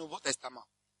 Ça, c'est le Nouveau Testament.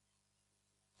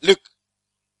 Luc.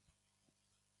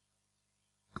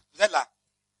 Vous êtes là?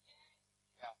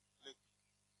 Luc.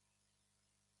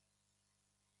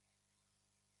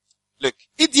 Luc.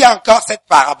 Il dit encore cette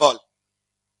parabole.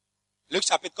 Luc,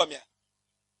 chapitre combien?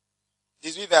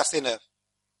 18, verset 9.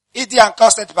 Il dit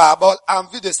encore cette parabole en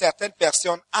vue de certaines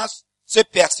personnes en se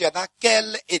persuadant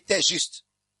qu'elle était juste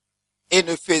et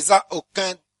ne faisant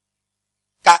aucun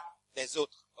cas des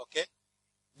autres. Ok?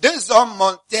 2 hommes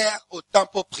montèrent au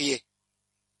temple pour prier.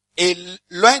 Et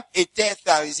l'un était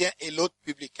pharisien et l'autre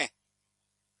publicain.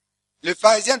 Le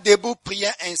pharisien debout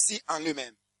priait ainsi en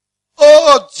lui-même.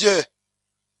 Oh Dieu,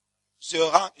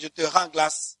 je te rends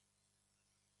grâce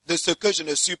de ce que je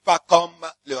ne suis pas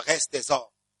comme le reste des hommes,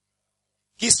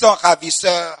 qui sont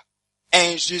ravisseurs,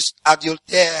 injustes,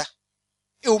 adultères,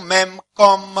 ou même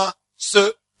comme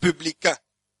ceux publicains.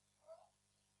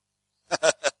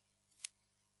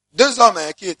 Deux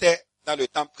hommes qui étaient dans le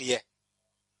temple priaient.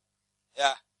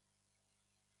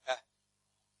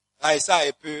 Raïssa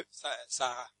et puis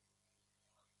Sarah.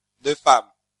 Deux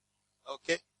femmes.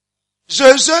 Ok?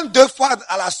 Je jeûne 2 fois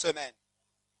à la semaine.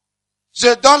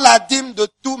 Je donne la dîme de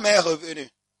tous mes revenus.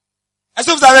 Est-ce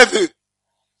que vous avez vu?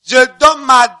 Je donne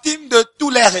ma dîme de tous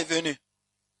les revenus.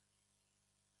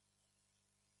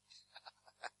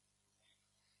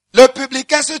 Le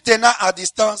publicain se tenant à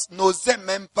distance n'osait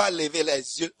même pas lever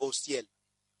les yeux au ciel.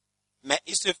 Mais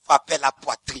il se frappait la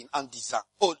poitrine en disant,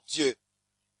 oh Dieu,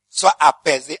 sois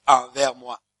apaisé envers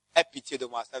moi. Aie pitié de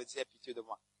moi. Ça veut dire, aie pitié de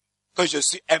moi. Que je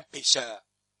suis un pécheur.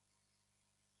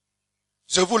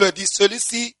 Je vous le dis,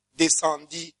 celui-ci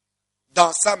descendit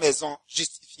dans sa maison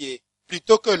justifié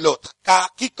plutôt que l'autre.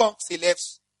 Car quiconque s'élève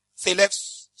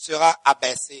sera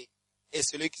abaissé. Et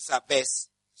celui qui s'abaisse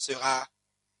sera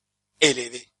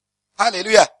élevé.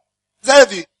 Alléluia. Vous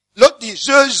avez vu? L'autre dit,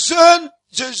 je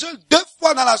jeûne 2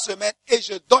 fois dans la semaine et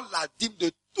je donne la dîme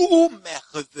de tous mes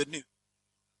revenus.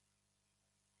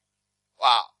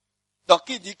 Wow. Donc,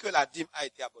 qui dit que la dîme a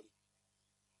été abolie?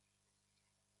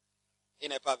 Il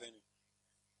n'est pas venu.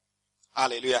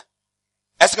 Alléluia.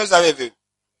 Est-ce que vous avez vu?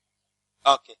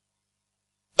 Ok.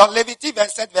 Dans Lévitique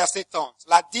 27, verset 30,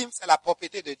 la dîme, c'est la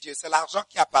propriété de Dieu. C'est l'argent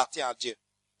qui appartient à Dieu.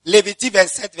 Lévitique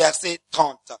 27, verset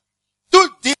 30.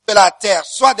 Toute dîme de la terre,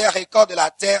 soit des récoltes de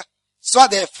la terre, soit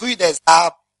des fruits des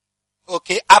arbres,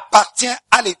 ok, appartient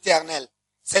à l'Éternel.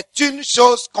 C'est une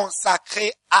chose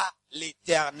consacrée à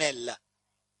l'Éternel.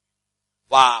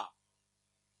 Wow.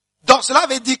 Donc cela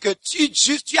veut dire que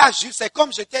tu as juste, c'est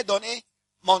comme je t'ai donné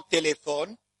mon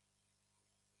téléphone.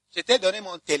 Je t'ai donné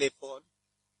mon téléphone.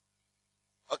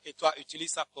 Ok, toi,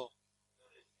 utilise ça pour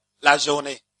la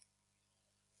journée.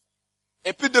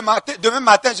 Et puis demain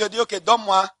matin, je dis, ok,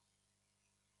 donne-moi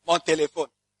mon téléphone.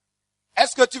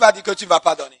 Est-ce que tu vas dire que tu ne vas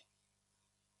pas donner?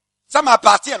 Ça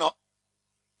m'appartient, non?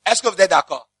 Est-ce que vous êtes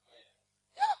d'accord?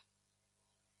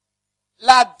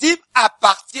 La dîme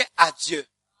appartient à Dieu.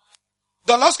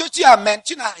 Donc lorsque tu amènes,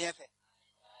 tu n'as rien fait.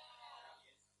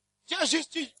 Tu as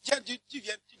juste, tu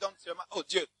viens, tu donnes seulement, oh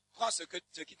Dieu, prends ce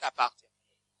qui t'appartient.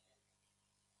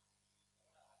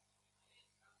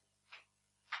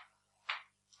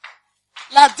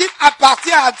 La dîme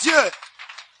appartient à Dieu.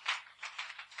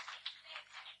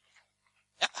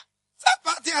 Ça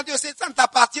appartient à Dieu, ça ne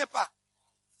t'appartient pas.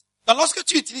 Donc lorsque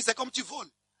tu utilises, c'est comme tu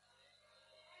voles.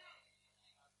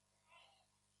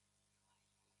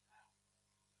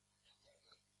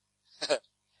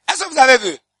 Est-ce que vous avez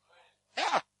vu?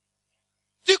 Yeah.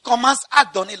 Tu commences à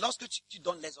donner lorsque tu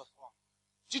donnes les offrandes.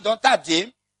 Tu donnes ta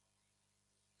dîme.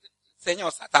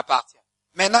 Seigneur, ça t'appartient.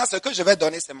 Maintenant, ce que je vais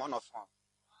donner, c'est mon offrande.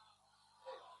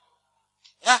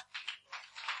 Yeah.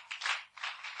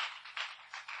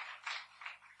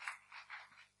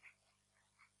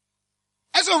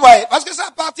 Est-ce que vous voyez? Parce que ça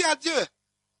appartient à Dieu.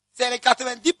 C'est les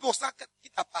 90% qui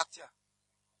t'appartient.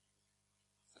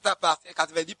 Ça t'appartient,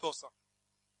 90%.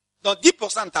 Donc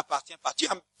 10% ne t'appartient pas.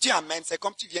 Tu amènes, c'est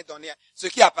comme tu viens donner ce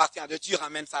qui appartient à Dieu, tu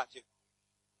ramènes ça à Dieu.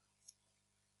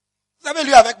 Vous avez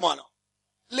lu avec moi, non?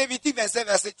 Lévitique 27,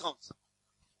 verset 30.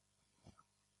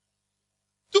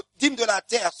 Toute dîme de la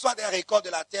terre, soit des récoltes de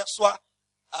la terre, soit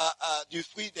du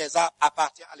fruit des arbres,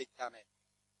 appartient à l'Éternel.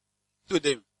 Toute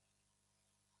dîme.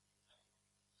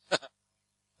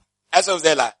 Est-ce que vous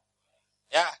êtes là?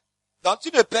 Yeah. Donc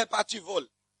tu ne paies pas, tu voles.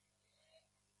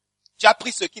 Tu as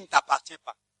pris ce qui ne t'appartient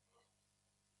pas.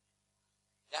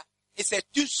 Yeah. Et c'est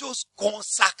une chose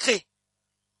consacrée.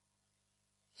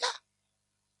 Yeah.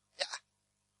 Yeah.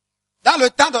 Dans le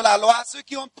temps de la loi, ceux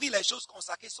qui ont pris les choses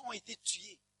consacrées ont été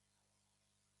tués.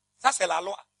 Ça, c'est la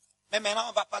loi. Mais maintenant,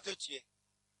 on ne va pas te tuer.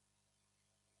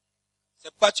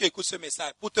 C'est pourquoi tu écoutes ce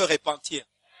message, pour te repentir.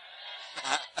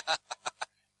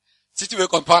 Si tu veux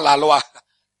comprendre la loi,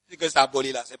 c'est que c'est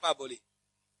aboli là, c'est pas aboli.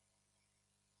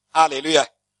 Alléluia.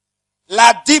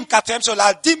 La dîme, 4e chose,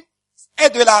 la dîme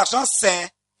est de l'argent saint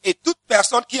et toute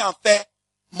personne qui en fait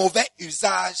mauvais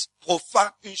usage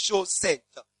profane une chose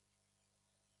sainte.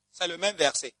 C'est le même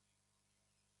verset.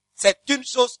 C'est une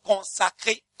chose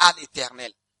consacrée à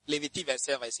l'Éternel. Lévitique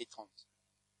 27, verset 30.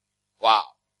 Wow.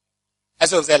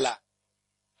 Est-ce que vous êtes là?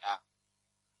 Yeah.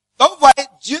 Donc, vous voyez,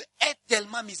 Dieu est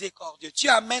tellement miséricordieux. Tu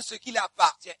amènes ce qui lui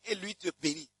appartient et lui te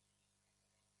bénit.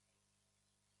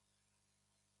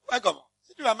 Vous voyez comment?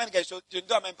 Si tu m'amènes quelque chose, je ne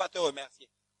dois même pas te remercier.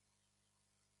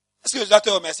 Est-ce que je dois te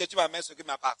remercier? Tu m'amènes ce qui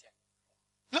m'appartient.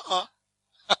 Non.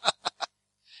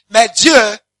 Mais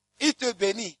Dieu, Il te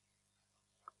bénit.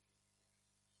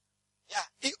 Yeah.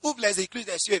 Il ouvre les écluses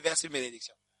des cieux et verse une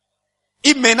bénédiction.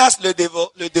 Il menace le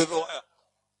dévoreur.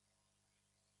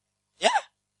 Yeah.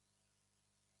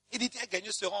 Il dit, tes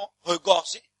greniers seront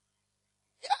regorgés.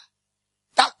 Yeah.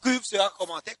 Ta cuve sera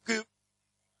comment? Tes cuves.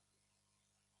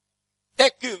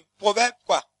 Proverbe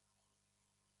quoi?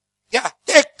 Yeah.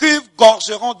 Tes cuves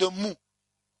gorgeront de mou.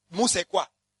 Mou c'est quoi?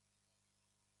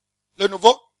 Le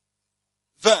nouveau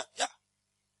vin. Yeah.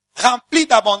 Remplis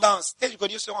d'abondance. Tes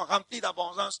greniers seront remplis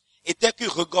d'abondance et tes cuves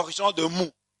regorgeront de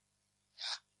mou.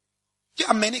 Yeah. Tu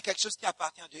as mené quelque chose qui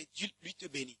appartient à Dieu et Dieu lui te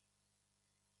bénit.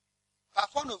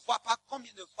 Parfois, on ne voit pas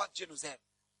combien de fois Dieu nous aime.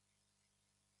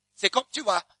 C'est comme, tu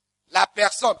vois, la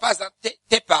personne, par exemple,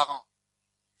 tes parents.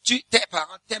 Tes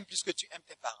parents t'aiment plus que tu aimes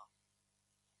tes parents.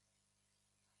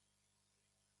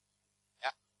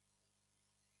 Yeah.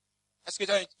 Est-ce que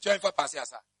tu as une fois pensé à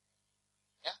ça?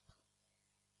 Yeah.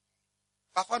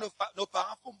 Parfois, nos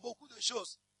parents font beaucoup de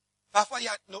choses. Parfois, il y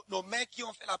a nos mères qui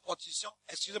ont fait la prostitution,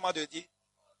 excusez-moi de dire,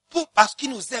 parce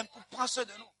qu'ils nous aiment, pour prendre soin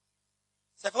de nous.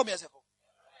 C'est vrai ou bien c'est faux?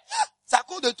 Yeah. C'est à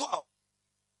cause de toi.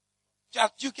 Tu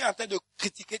es en train de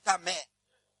critiquer ta mère.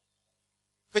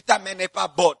 Que ta mère n'est pas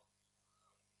bonne.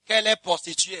 Qu'elle est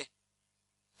prostituée.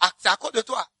 C'est à cause de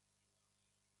toi.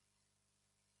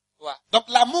 Ouais. Donc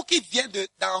l'amour qui vient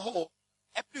d'en haut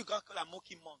est plus grand que l'amour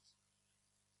qui monte.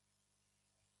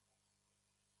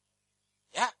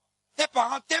 Yeah. Tes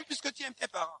parents t'aiment plus que tu aimes tes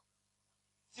parents.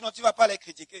 Sinon tu ne vas pas les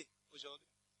critiquer aujourd'hui.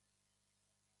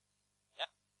 Yeah.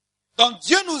 Donc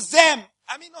Dieu nous aime.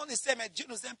 Amis, on essaie, mais Dieu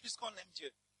nous aime plus qu'on aime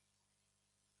Dieu.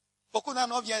 Beaucoup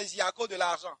d'entre nous viennent ici à cause de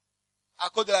l'argent, à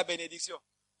cause de la bénédiction.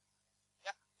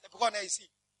 Yeah. C'est pourquoi on est ici.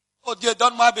 Oh Dieu,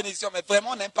 donne-moi la bénédiction, mais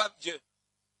vraiment on n'aime pas Dieu.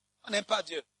 On n'aime pas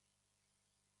Dieu.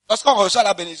 Lorsqu'on reçoit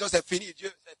la bénédiction, c'est fini,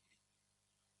 Dieu, c'est fini.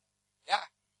 Yeah.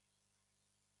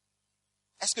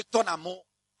 Est-ce que ton amour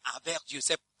envers Dieu,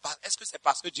 est-ce que c'est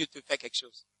parce que Dieu te fait quelque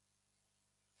chose?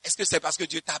 Est-ce que c'est parce que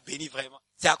Dieu t'a béni vraiment?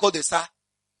 C'est à cause de ça?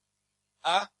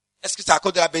 Hein? Est-ce que c'est à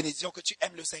cause de la bénédiction que tu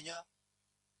aimes le Seigneur?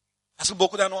 Parce que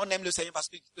beaucoup d'entre nous, on aime le Seigneur parce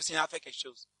que le Seigneur a fait quelque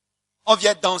chose. On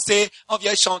vient danser, on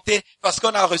vient chanter parce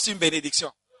qu'on a reçu une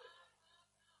bénédiction.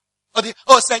 On dit,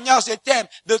 oh Seigneur, je t'aime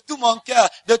de tout mon cœur,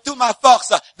 de toute ma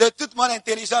force, de toute mon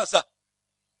intelligence.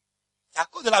 C'est à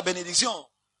cause de la bénédiction.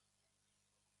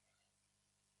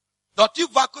 Donc tu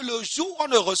vois que le jour où on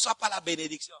ne reçoit pas la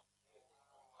bénédiction,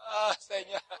 ah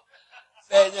Seigneur,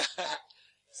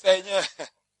 Seigneur,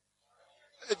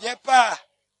 ne viens pas.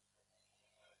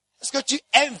 Est-ce que tu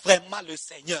aimes vraiment le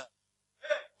Seigneur?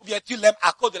 Ou bien tu l'aimes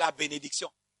à cause de la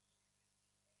bénédiction?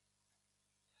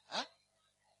 Hein?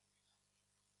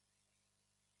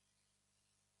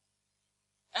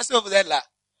 Est-ce que vous êtes là?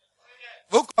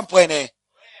 Vous comprenez?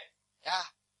 Yeah.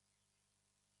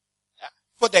 Yeah.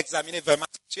 Il faut examiner vraiment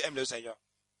si tu aimes le Seigneur.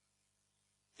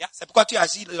 Yeah. C'est pourquoi tu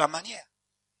agis de la manière.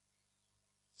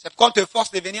 C'est pourquoi on te force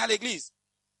de venir à l'église.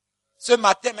 Ce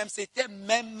matin même, c'était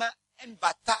même une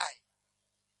bataille.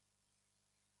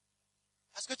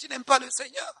 Parce que tu n'aimes pas le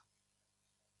Seigneur.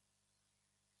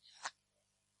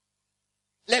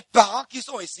 Les parents qui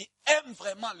sont ici aiment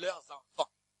vraiment leurs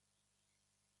enfants.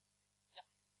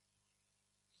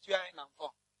 Tu as un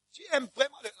enfant. Tu aimes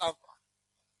vraiment l'enfant.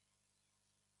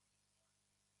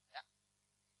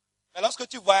 Mais lorsque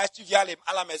tu voyages, tu viens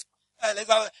à la maison. Les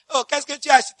enfants, oh, qu'est-ce que tu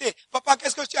as acheté? Papa,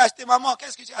 qu'est-ce que tu as acheté? Maman,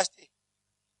 qu'est-ce que tu as acheté?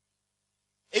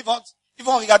 Et ils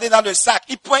vont regarder dans le sac.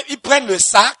 Ils prennent le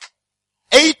sac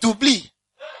et ils t'oublient.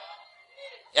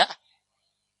 Yeah.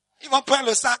 Ils vont prendre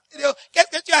le sac. Ils disent, oh, qu'est-ce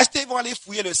que tu as acheté? Ils vont aller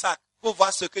fouiller le sac pour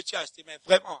voir ce que tu as acheté. Mais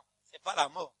vraiment, c'est pas la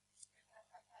mort.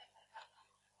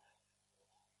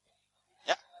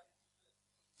 Yeah.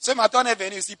 Ce matin, on est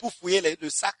venu ici pour fouiller le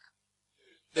sac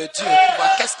de Dieu, pour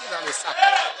voir qu'est-ce qu'il y a dans le sac.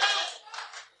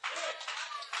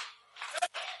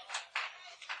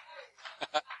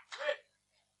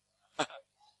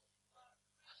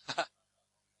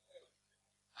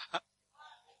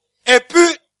 Et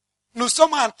puis, nous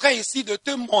sommes en train ici de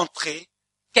te montrer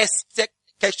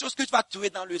quelque chose que tu vas trouver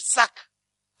dans le sac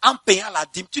en payant la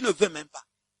dîme. Tu ne veux même pas.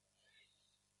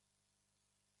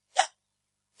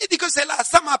 Il dit que c'est là,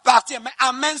 ça m'appartient, mais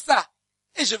amène ça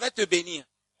et je vais te bénir.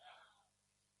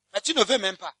 Mais tu ne veux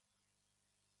même pas.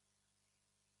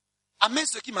 Amène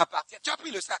ce qui m'appartient. Tu as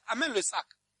pris le sac, amène le sac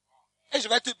et je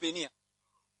vais te bénir.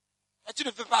 Mais tu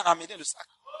ne veux pas ramener le sac.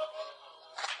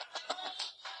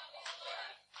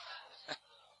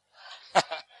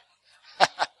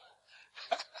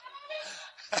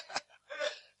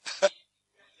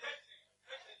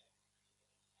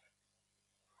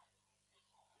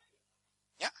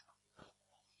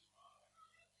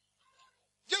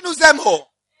 Dieu nous aime. Oh.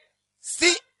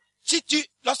 Si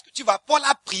lorsque tu vas, Paul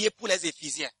a prié pour les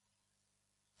Éphésiens,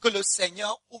 que le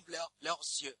Seigneur ouvre leurs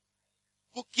yeux,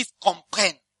 pour qu'ils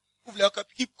comprennent,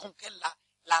 qu'ils comprennent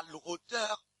la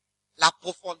hauteur, la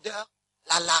profondeur,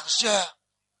 la largeur,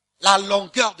 la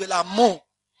longueur de l'amour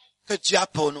que Dieu a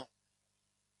pour nous.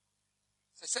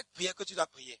 C'est cette prière que tu dois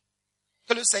prier.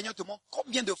 Que le Seigneur te montre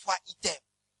combien de fois il t'aime.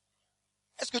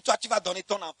 Est-ce que toi, tu vas donner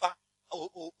ton enfant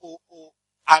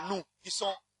à nous, qui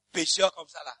sont pécheurs comme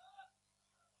ça là?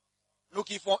 Nous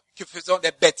qui faisons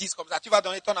des bêtises comme ça, tu vas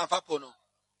donner ton enfant pour nous?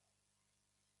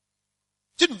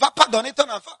 Tu ne vas pas donner ton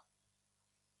enfant.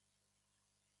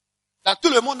 Dans tout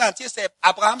le monde entier, c'est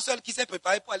Abraham seul qui s'est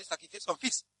préparé pour aller sacrifier son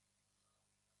fils.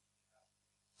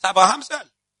 C'est Abraham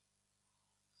seul.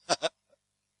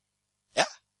 Yeah.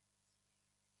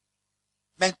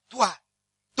 Mais toi,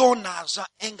 ton argent,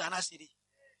 un Ghana City,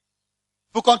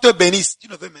 pour qu'on te bénisse, tu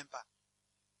ne veux même pas.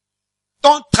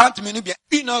 Ton 30 minutes, bien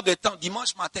 1 heure de temps,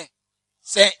 dimanche matin,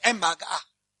 c'est un bagarre.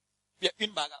 Bien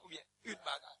une bagarre, ou bien une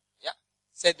bagarre. Yeah.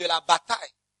 C'est de la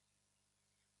bataille.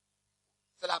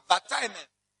 C'est la bataille même.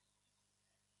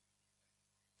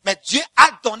 Mais Dieu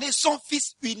a donné son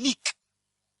fils unique.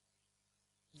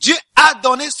 Dieu a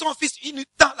donné son fils unique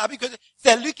dans la Bible.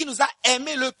 C'est lui qui nous a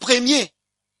aimés le premier.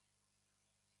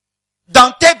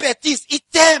 Dans tes bêtises, il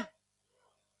t'aime.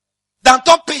 Dans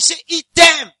ton péché, il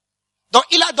t'aime. Donc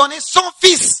il a donné son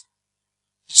fils.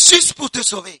 Juste pour te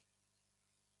sauver.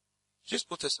 Juste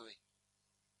pour te sauver.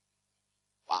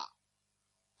 Wow.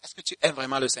 Est-ce que tu aimes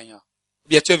vraiment le Seigneur? Ou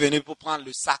bien tu es venu pour prendre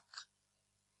le sac?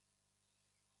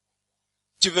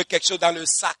 Tu veux quelque chose dans le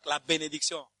sac, la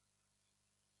bénédiction.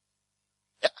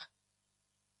 Yeah.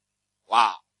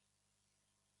 Wow.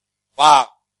 Wow.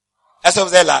 Est-ce que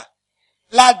vous êtes là?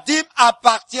 La dîme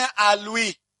appartient à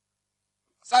lui.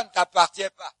 Ça ne t'appartient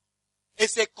pas. Et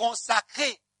c'est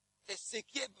consacré. C'est ce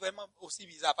qui est vraiment aussi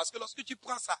bizarre. Parce que lorsque tu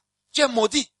prends ça, tu es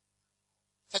maudit.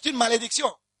 C'est une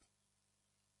malédiction.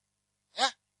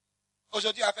 Yeah.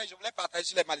 Aujourd'hui, en fait, je voulais partager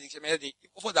sur les malédictions. Mais il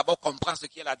faut d'abord comprendre ce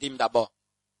qu'est la dîme d'abord.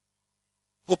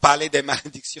 Pour parler des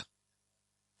malédictions.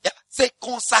 Yeah. C'est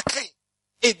consacré.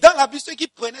 Et dans la Bible, ceux qui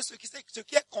prenaient ce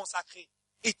qui est consacré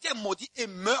étaient maudits et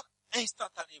meurent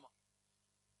instantanément.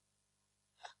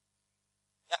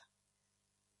 Yeah.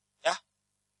 Yeah.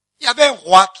 Il y avait un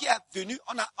roi qui est venu,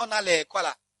 on a les, quoi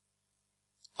là?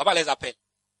 Comment on les appelle?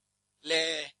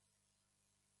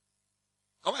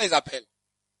 Comment on les appelle?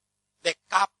 Des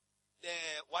capes,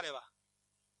 des, whatever.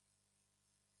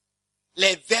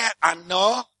 Les verres en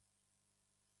or.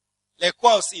 Les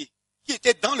quoi aussi? Qui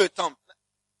étaient dans le temple.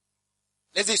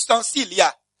 Les ustensiles, il y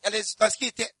a les ustensiles qui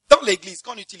étaient dans l'église,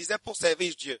 qu'on utilisait pour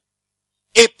servir Dieu.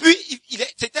 Et puis,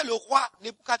 c'était le roi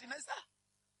Nebuchadnezzar.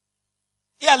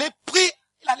 Il allait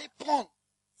prendre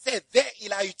ces verres,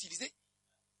 il a utilisé.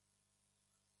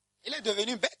 Il est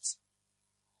devenu bête.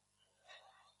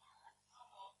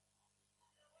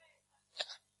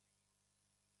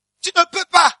 Tu ne peux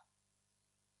pas.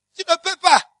 Tu ne peux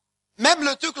pas. Même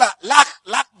le truc là,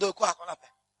 l'arc de quoi qu'on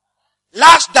appelle?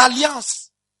 L'arche d'alliance.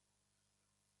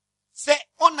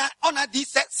 On a dit,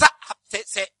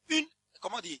 c'est une,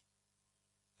 comment dire?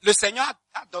 Le Seigneur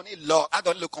a donné l'ordre, a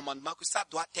donné le commandement que ça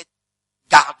doit être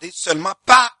gardé seulement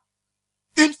par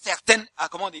une certaine,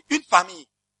 comment dire, une famille.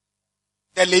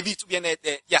 Des Lévites ou bien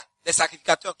des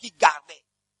sacrificateurs qui gardaient.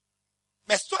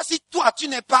 Mais soit si toi, tu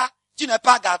n'es pas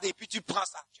gardé et puis tu prends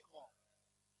ça, tu es mort.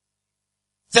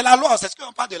 C'est la loi, c'est ce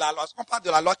qu'on parle de la loi. Ce qu'on parle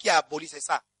de la loi qui a aboli, c'est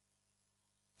ça.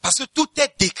 Parce que tout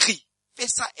est décrit. Fais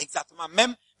ça exactement.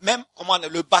 Même, comment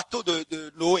le bateau de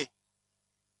Noé.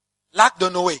 L'arc de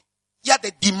Noé. Il y a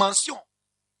des dimensions.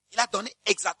 Il a donné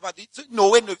exactement.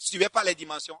 Noé ne suivait pas les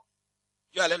dimensions.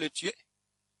 Dieu allait le tuer.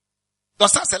 Donc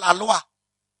ça, c'est la loi.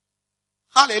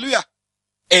 Alléluia.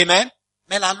 Amen.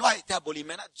 Mais la loi a été abolie.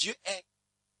 Maintenant, Dieu est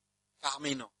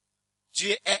parmi nous.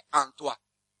 Dieu est en toi.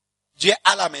 Dieu est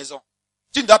à la maison.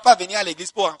 Tu ne dois pas venir à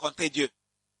l'église pour rencontrer Dieu.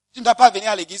 Tu ne dois pas venir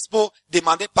à l'église pour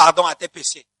demander pardon à tes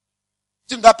péchés.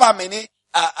 Tu ne dois pas amener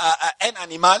un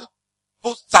animal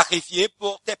pour sacrifier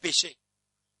pour tes péchés.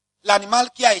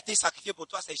 L'animal qui a été sacrifié pour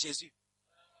toi, c'est Jésus.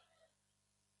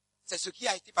 C'est ce qui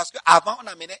a été, parce qu'avant, on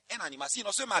amenait un animal.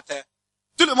 Sinon, ce matin,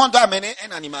 tout le monde doit amener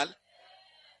un animal.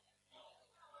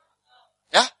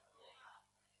 Yeah?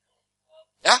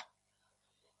 Yeah?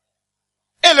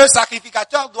 Et le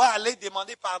sacrificateur doit aller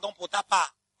demander pardon pour ta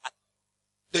part.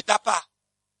 De ta part.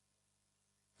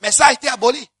 Mais ça a été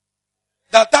aboli.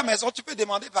 Dans ta maison, tu peux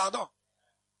demander pardon.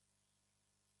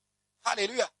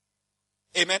 Alléluia.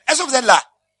 Amen. Est-ce que vous êtes là?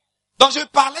 Donc, je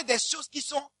parlais des choses qui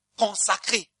sont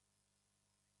consacrées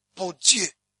pour Dieu.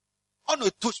 On ne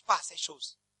touche pas à ces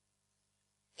choses.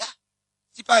 Yeah?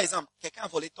 Si par exemple, quelqu'un a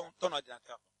volé ton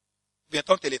ordinateur, bien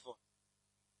ton téléphone.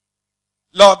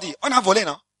 L'ordi, on a volé,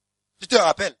 non? Tu te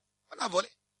rappelles? On a volé.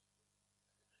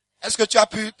 Est-ce que tu as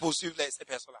pu poursuivre ces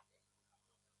personnes-là?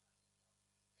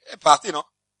 Elle est partie, non?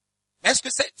 Mais est-ce que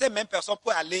ces mêmes personnes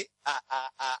peuvent aller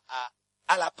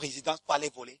à la présidence pour aller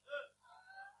voler?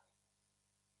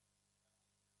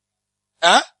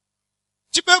 Hein?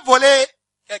 Tu peux voler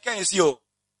quelqu'un ici, oh.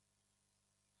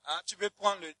 Hein? Tu peux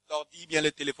prendre l'ordi, bien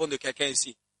le téléphone de quelqu'un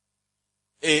ici.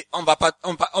 Et on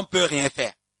peut rien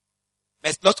faire.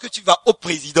 Mais lorsque tu vas au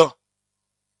président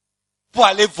pour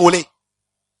aller voler,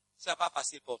 ça va pas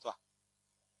facile pour toi.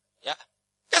 Yeah.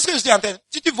 Qu'est-ce que je dis en tête?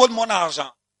 Si tu voles mon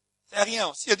argent, c'est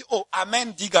rien. Si je dis, oh,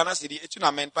 amène 10 Ghana, c'est dit, et tu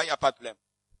n'amènes pas, il n'y a pas de problème.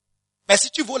 Mais si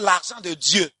tu voles l'argent de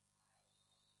Dieu,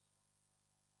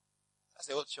 ça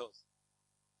c'est autre chose.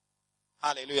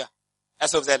 Alléluia.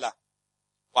 Est-ce que vous êtes là?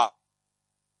 Wow.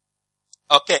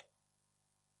 Ok.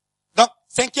 Donc,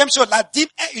 5e chose, la dîme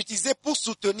est utilisée pour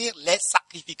soutenir les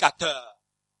sacrificateurs.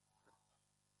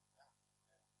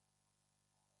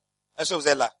 Est-ce que vous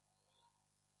êtes là?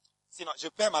 Sinon, je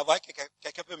perds ma voix,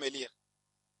 quelqu'un peut me lire.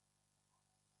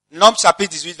 Nombre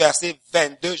chapitre 18, verset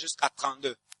 22 jusqu'à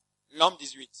 32. Nombre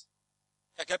 18.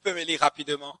 Quelqu'un peut me lire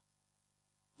rapidement.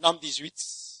 Nombre 18.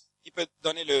 Il peut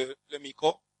donner le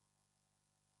micro.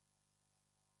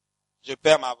 Je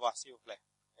perds ma voix, s'il vous plaît.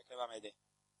 Quelqu'un va m'aider.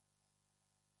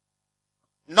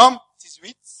 Nombre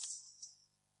 18.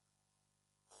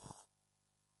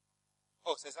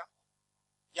 Oh, c'est ça?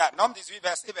 Nombre 18,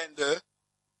 verset 22.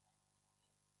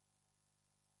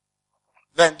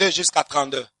 22 jusqu'à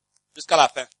 32. Jusqu'à la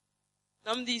fin.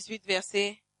 Nombre 18,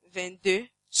 verset 22.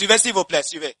 Suivez, s'il vous plaît,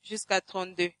 suivez. Jusqu'à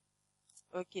 32.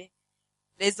 Ok.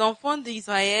 Les enfants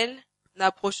d'Israël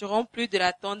n'approcheront plus de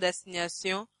la tente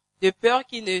d'assignation de peur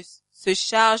qu'ils ne se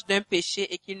chargent d'un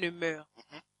péché et qu'ils ne meurent.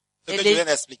 Ce que je viens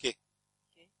d'expliquer.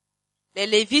 Les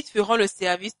Lévites feront le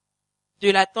service de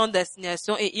la tente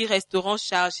d'assignation et ils resteront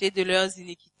chargés de leurs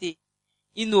iniquités.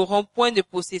 Ils n'auront point de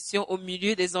possession au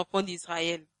milieu des enfants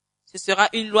d'Israël. Ce sera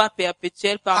une loi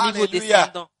perpétuelle parmi vos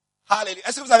descendants. Alléluia.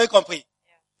 Est-ce que vous avez compris?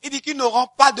 Il dit qu'ils n'auront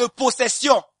pas de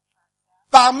possession.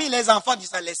 Parmi les enfants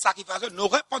d'Israël, les sacrificateurs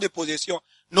n'auront pas de possession,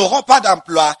 n'auront pas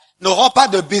d'emploi, n'auront pas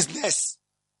de business.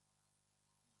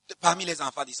 Parmi les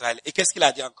enfants d'Israël. Et qu'est-ce qu'il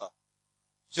a dit encore?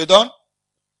 Je donne?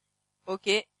 Ok.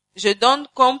 Je donne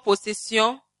comme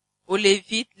possession aux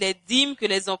Lévites les dîmes que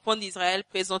les enfants d'Israël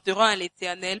présenteront à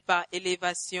l'Éternel par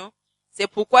élévation. C'est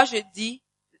pourquoi je dis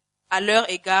à leur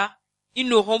égard, ils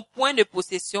n'auront point de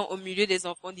possession au milieu des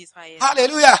enfants d'Israël.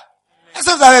 Alléluia. Est-ce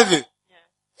que vous avez vu?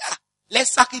 Les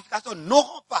sacrificateurs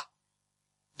n'auront pas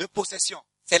de possession.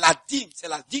 C'est la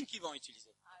dîme qu'ils vont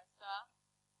utiliser.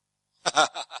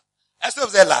 Est-ce que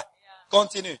vous êtes là?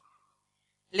 Continue.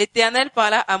 L'Éternel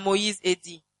parla à Moïse et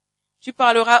dit, tu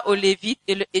parleras aux Lévites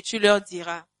et tu leur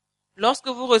diras, lorsque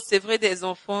vous recevrez des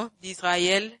enfants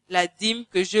d'Israël la dîme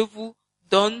que je vous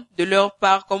donne de leur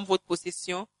part comme votre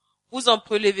possession, vous en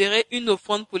préleverez une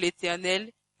offrande pour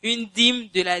l'Éternel, une dîme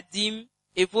de la dîme,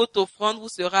 et votre offrande vous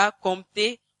sera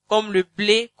comptée comme le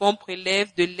blé qu'on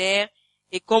prélève de l'aire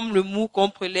et comme le mou qu'on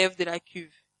prélève de la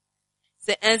cuve.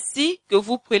 C'est ainsi que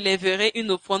vous prélèverez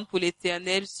une offrande pour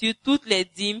l'Éternel sur toutes les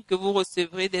dîmes que vous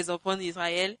recevrez des enfants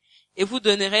d'Israël, et vous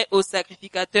donnerez au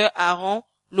sacrificateur Aaron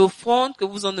l'offrande que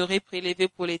vous en aurez prélevée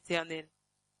pour l'Éternel.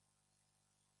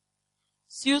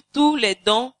 Sur tous les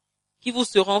dons qui vous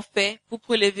seront faits, vous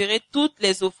prélèverez toutes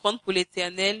les offrandes pour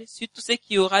l'Éternel. Sur tout ce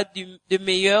qui aura de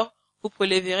meilleur, vous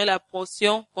prélèverez la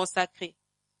portion consacrée.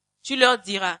 Tu leur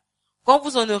diras, quand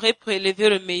vous en aurez prélevé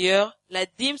le meilleur, la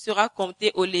dîme sera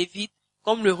comptée aux Lévites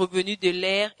comme le revenu de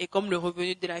l'aire et comme le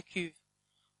revenu de la cuve.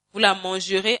 Vous la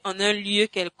mangerez en un lieu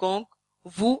quelconque,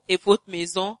 vous et votre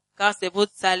maison, car c'est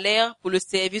votre salaire pour le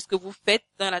service que vous faites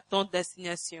dans la tente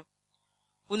d'assignation.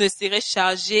 Vous ne serez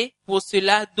chargés pour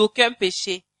cela d'aucun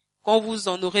péché. Quand vous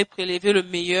en aurez prélevé le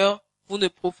meilleur, vous ne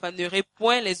profanerez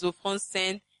point les offrandes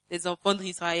saintes des enfants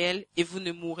d'Israël et vous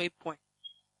ne mourrez point.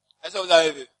 Est-ce que vous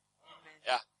avez vu?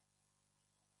 Yeah.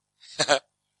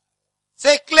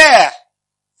 C'est clair.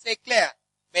 C'est clair.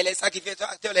 Mais les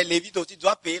sacrificateurs, les Lévites aussi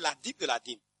doivent payer la dîme de la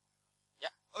dîme.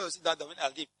 Yeah. Eux aussi doivent donner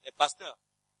la dîme. Les pasteurs.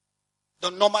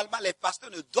 Donc normalement, les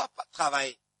pasteurs ne doivent pas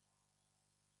travailler.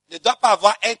 Ne doivent pas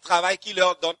avoir un travail qui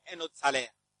leur donne un autre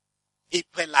salaire. Ils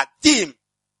prennent la dîme.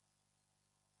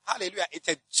 Alléluia. Et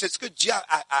c'est ce que Dieu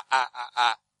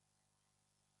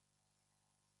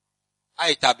a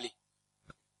établi.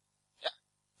 Yeah.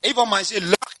 Et ils vont manger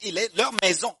leur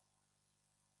maison.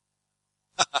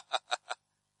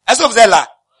 Est-ce que vous êtes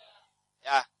là?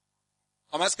 Yeah.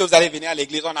 Comment est-ce que vous allez venir à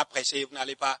l'église, on a prêché, vous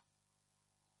n'allez pas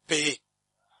payer?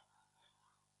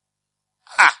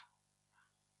 Ah!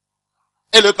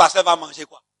 Et Et le pasteur va manger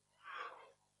quoi?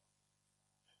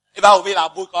 Il va ouvrir la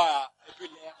bouche et puis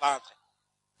l'air va entrer.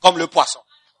 Comme le poisson.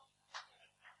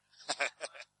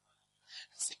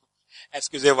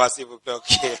 Excusez-moi s'il vous plaît,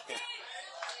 ok.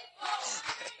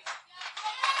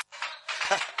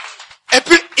 Et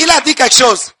puis, il a dit quelque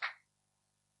chose.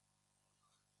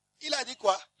 Il a dit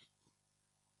quoi?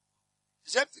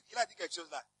 J'aime ce qu'il a dit quelque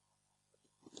chose là.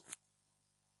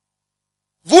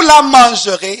 Vous la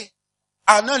mangerez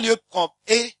en un lieu propre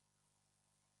et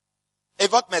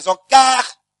votre maison, car,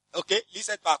 ok, lis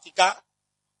cette partie, car,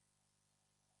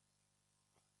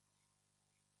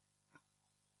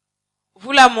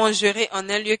 vous la mangerez en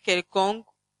un lieu quelconque,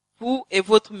 vous et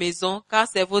votre maison, car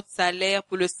c'est votre salaire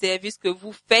pour le service que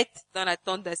vous faites dans la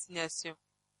tente d'assignation.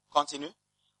 Continue.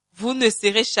 Vous ne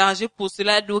serez chargé pour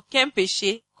cela d'aucun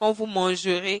péché quand vous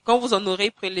en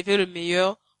aurez prélevé le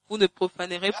meilleur, vous ne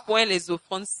profanerez point les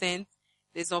offrandes saintes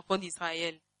des enfants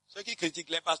d'Israël. Ceux qui critiquent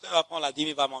les pasteurs vont prendre la dîme,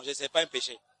 il va manger, c'est pas un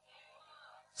péché.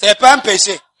 C'est pas un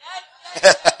péché.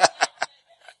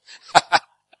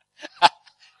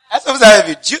 Est-ce que vous avez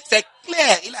vu? Dieu, c'est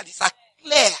clair. Il a dit ça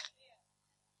clair.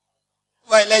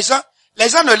 Ouais, les gens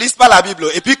ne lisent pas la Bible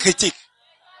et puis critiquent.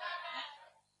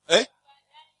 Hein?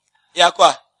 Il y a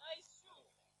quoi?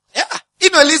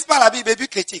 Ils ne lisent pas la Bible et puis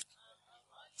critiquent.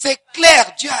 C'est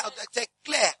clair, Dieu, c'est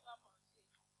clair.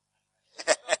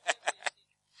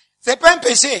 C'est pas un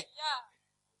péché.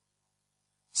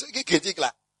 Ceux qui critiquent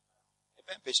là, c'est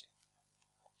pas un péché.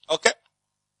 Ok?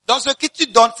 Donc ce que tu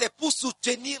donnes, c'est pour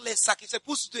soutenir les sacrifices, c'est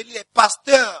pour soutenir les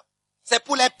pasteurs, c'est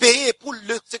pour les payer, pour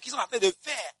ce qu'ils sont en train de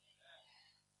faire.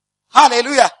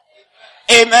 Alléluia.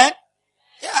 Amen.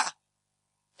 Yeah.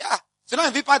 Sinon, il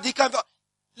ne veut pas dire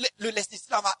le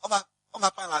lesticier, on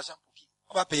va prendre l'argent pour qui?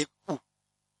 On va payer où?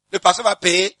 Le pasteur va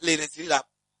payer les lesticiers là.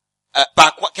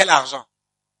 Par quoi? Quel argent?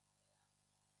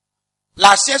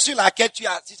 La chaise sur laquelle tu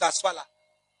t'assois là.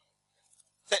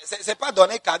 C'est pas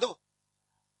donné cadeau.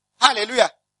 Alléluia.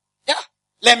 Yeah.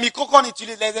 Les micros qu'on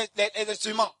utilise, les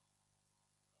instruments.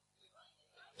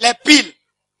 Les piles.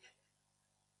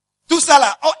 Tout ça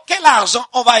là, quel argent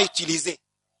on va utiliser?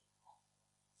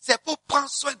 C'est pour prendre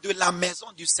soin de la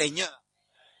maison du Seigneur.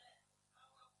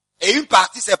 Et une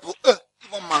partie c'est pour eux. Ils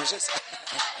vont manger ça.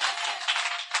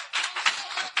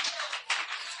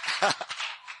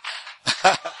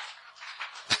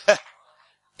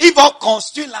 Ils vont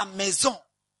construire la maison.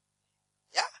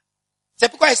 Yeah. C'est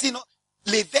pourquoi ici,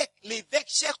 l'évêque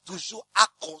cherche toujours à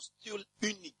construire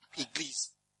une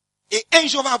église. Et un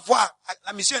jour, on va voir,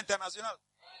 la mission internationale,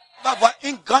 on va voir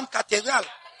une grande cathédrale.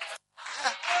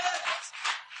 Yeah.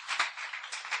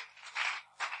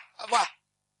 On va voir.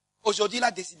 Aujourd'hui, il a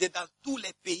décidé dans tous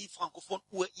les pays francophones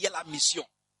où il y a la mission,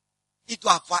 il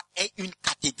doit avoir une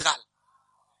cathédrale.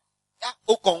 Yeah.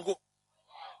 Au Congo.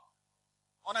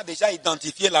 On a déjà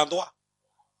identifié l'endroit.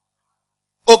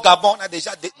 Au Gabon, on a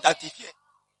déjà identifié.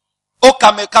 Au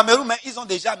Cameroun, mais ils ont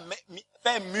déjà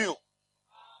fait un mur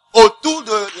autour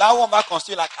de là où on va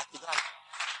construire la cathédrale.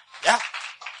 Yeah.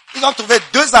 Ils ont trouvé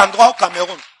 2 endroits au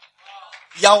Cameroun.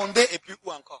 Yaoundé et puis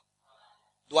où encore?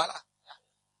 Douala.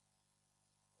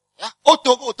 Yeah. Au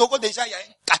Togo déjà il y a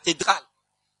une cathédrale.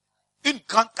 Une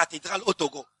grande cathédrale au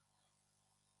Togo.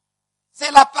 C'est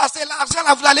l'argent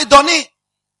là, vous allez donner.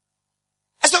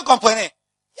 Est-ce que vous comprenez?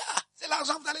 Yeah, c'est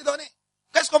l'argent que vous allez donner.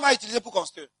 Qu'est-ce qu'on va utiliser pour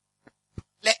construire?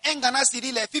 Les Ngana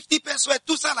Siri, les 50 pesos,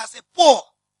 tout ça là, c'est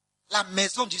pour la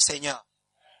maison du Seigneur.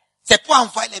 C'est pour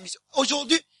envoyer les missions.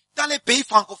 Aujourd'hui, dans les pays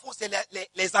francophones, c'est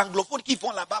les anglophones qui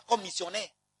vont là-bas comme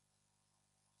missionnaires.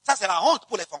 Ça, c'est la honte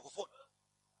pour les francophones.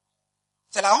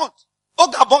 C'est la honte. Au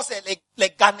Gabon, c'est les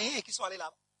Ghanéens qui sont allés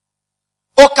là-bas.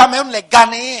 Au Cameroun, les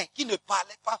Ghanéens qui ne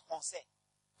parlaient pas français.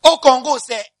 Au Congo,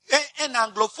 c'est un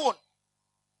anglophone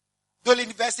de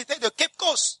l'université de Cape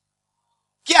Coast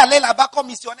qui allait là-bas comme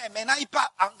missionnaire. Maintenant, il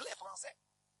parle anglais, français.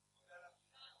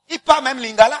 Il parle même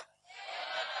lingala.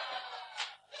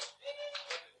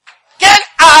 Quel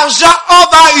argent on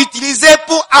va utiliser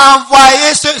pour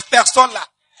envoyer cette personne-là?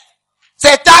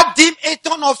 C'est ta dîme et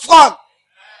ton offrande.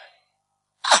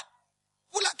 Ah,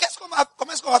 comment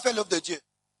est-ce qu'on va faire l'œuvre de Dieu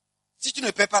si tu ne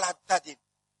paies pas ta dîme?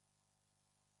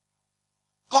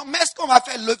 Comment est-ce qu'on va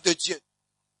faire l'œuvre de Dieu?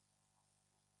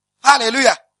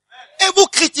 Alléluia. Et vous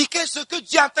critiquez ce que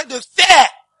Dieu est en train de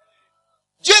faire.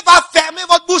 Dieu va fermer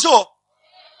votre bouche.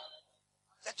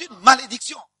 C'est une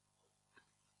malédiction.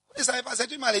 Vous ne savez pas, c'est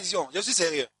une malédiction. Je suis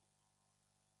sérieux.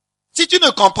 Si tu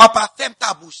ne comprends pas, ferme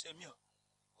ta bouche, c'est mieux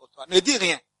pour toi. Ne dis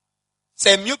rien.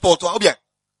 C'est mieux pour toi, ou bien.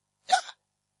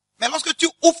 Mais lorsque tu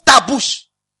ouvres ta bouche,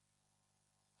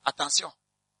 attention.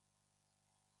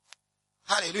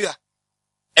 Alléluia.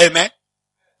 Amen.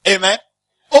 Amen.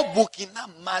 Au Burkina,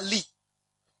 Mali,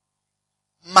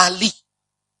 Mali.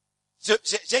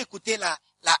 J'ai écouté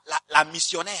la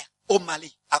missionnaire au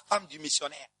Mali, la femme du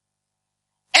missionnaire.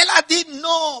 Elle a dit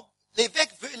non,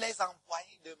 l'évêque veut les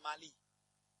envoyer de Mali.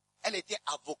 Elle était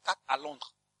avocate à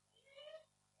Londres.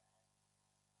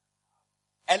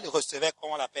 Elle recevait,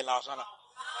 comment on l'appelle, l'argent là.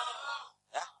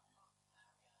 Hein?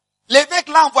 L'évêque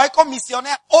l'a envoyé comme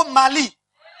missionnaire au Mali.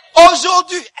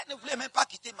 Aujourd'hui, elle ne voulait même pas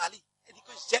quitter Mali. Elle dit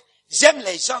que j'aime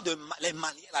les gens les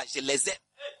Maliens là, je les aime.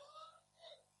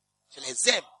 Je les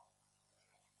aime.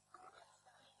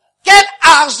 Quel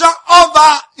argent on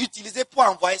va utiliser pour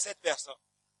envoyer cette personne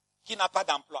qui n'a pas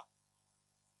d'emploi?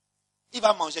 Il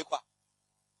va manger quoi?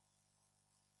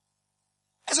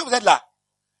 Est-ce que vous êtes là?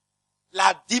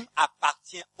 La dîme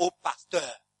appartient au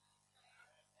pasteur.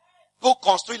 Pour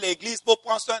construire l'église, pour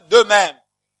prendre soin d'eux-mêmes.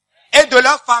 Et de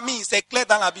leur famille, c'est clair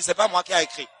dans la Bible, c'est pas moi qui ai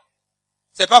écrit.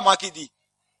 C'est pas moi qui dis.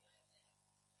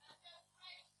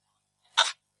 Ah.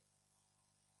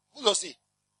 Vous aussi.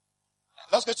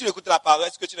 Lorsque tu écoutes la parole,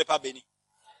 est-ce que tu n'es pas béni?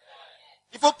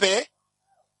 Il faut payer.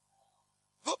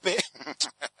 Il faut payer.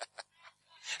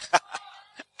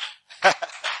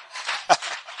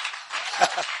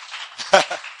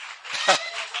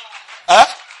 Hein?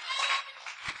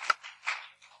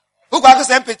 Vous croyez que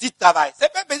c'est un petit travail?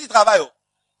 C'est pas un petit travail. Oh.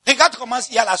 Regarde comment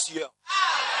il y a la sueur.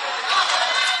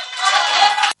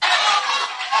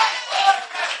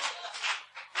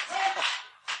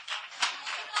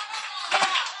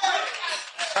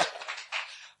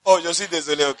 Oh, je suis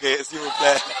désolé, ok, s'il vous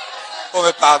plaît. Faut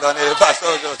me pardonner, le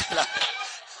pasteur aujourd'hui là.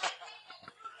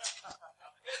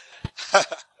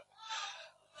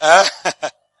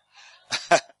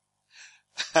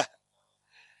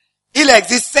 Il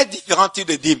existe 7 différents types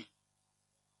de dîmes.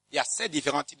 Il y a 7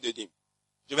 différents types de dîmes.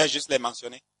 Je vais juste les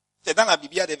mentionner. C'est dans la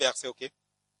Bible, il y a des versets, ok?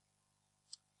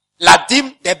 La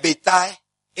dîme des bétails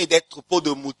et des troupeaux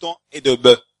de moutons et de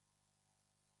bœufs.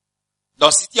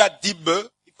 Donc si tu as 10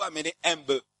 bœufs, il faut amener un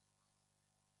bœuf.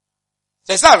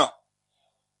 C'est ça, non?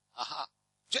 Aha.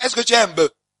 Est-ce que tu as un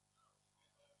bœuf?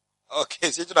 Ok,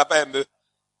 si tu n'as pas un bœuf,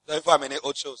 il faut amener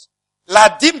autre chose. La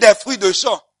dîme des fruits de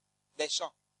champs. Des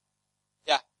champs.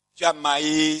 Yeah. Tu as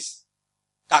maïs,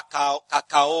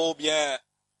 cacao, bien,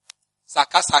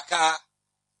 saka.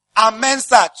 Amène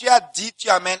ça. Tu as dit, tu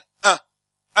amènes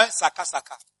un saka.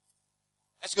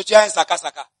 Est-ce que tu as un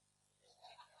saka?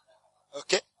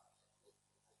 Ok.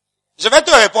 Je vais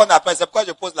te répondre après, c'est pourquoi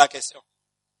je pose la question.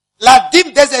 La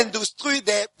dîme des industries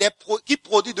qui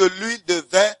produit de l'huile, de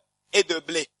vin et de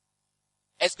blé.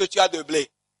 Est-ce que tu as de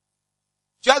blé?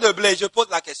 Tu as de blé, je pose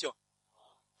la question.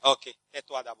 Ok,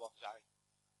 tais-toi d'abord, j'arrive.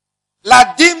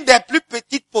 La dîme des plus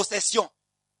petites possessions.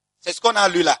 C'est ce qu'on a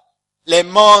lu là. Les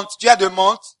menthes, tu as de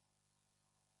menthes.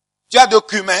 Tu as de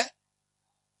cumin.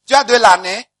 Tu as de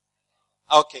l'année.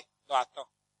 Ok, donc attends.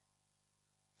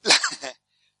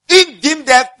 Une dîme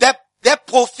des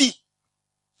profits.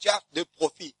 Tu as de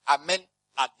profits. Amène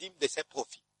la dîme de ces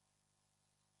profits.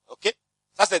 Ok?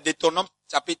 Ça c'est Deutéronome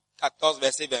chapitre 14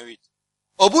 verset 28.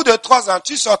 Au bout de 3 ans,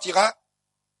 tu sortiras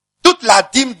toute la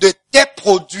dîme de tes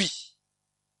produits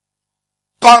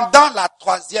pendant la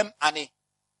 3e année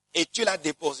et tu la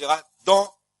déposeras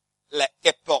dans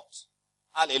tes portes.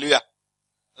 Alléluia.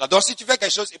 Alors, donc si tu fais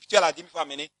quelque chose et puis tu as la dîme, il faut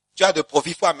amener, tu as de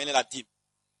profit, il faut amener la dîme.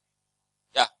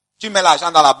 Yeah. Tu mets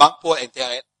l'argent dans la banque pour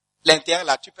intérêt. L'intérêt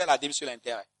là, tu paies la dîme sur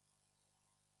l'intérêt.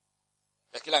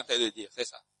 C'est ce qu'il est en train de dire, c'est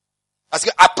ça. Parce que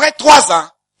après 3 ans,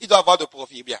 il doit avoir de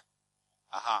profit, bien.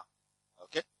 Aha.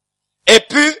 Ok? Et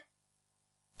puis,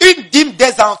 une dîme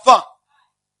des enfants.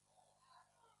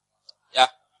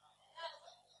 Yeah.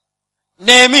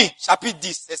 Néhémie, chapitre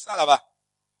 10, c'est ça là-bas.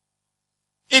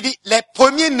 Il dit, les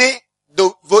premiers-nés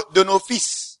de nos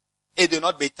fils et de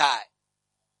notre bétail.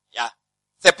 Yeah.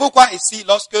 C'est pourquoi ici,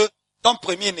 lorsque ton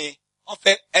premier-né, on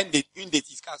fait une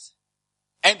dédicace.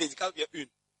 Un dédicace, bien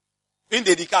une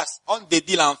dédicace. On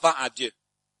dédie l'enfant à Dieu.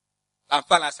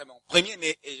 L'enfant là, c'est mon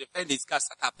premier-né et je fais une dédicace,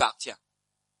 ça t'appartient.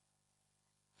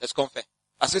 C'est ce qu'on fait.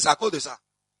 Parce que c'est à cause de ça.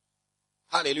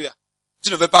 Alléluia. Tu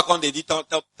ne veux pas qu'on dédie ton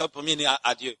premier-né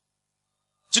à Dieu.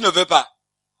 Tu ne veux pas.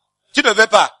 Tu ne veux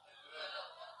pas.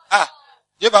 Ah,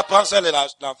 Dieu va prendre seul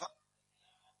l'enfant.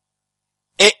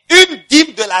 Et une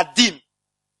dîme de la dîme.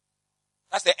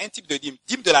 Ça, c'est un type de dîme.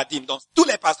 Dîme de la dîme. Donc, tous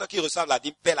les pasteurs qui reçoivent la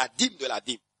dîme paient la dîme de la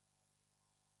dîme.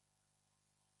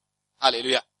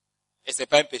 Alléluia. Et c'est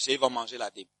pas un péché, ils vont manger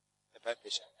la dîme. C'est pas un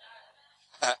péché.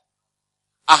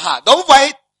 Aha. Donc, vous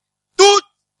voyez, tous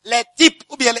les types,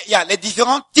 ou bien il y a les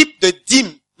différents types de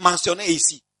dîmes mentionnés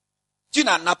ici. Tu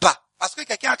n'en as pas. Parce que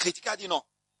quelqu'un a critiqué, a dit non.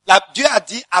 Dieu a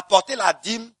dit apporter la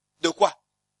dîme de quoi?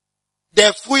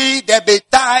 Des fruits, des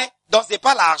bétails, donc c'est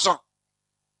pas l'argent.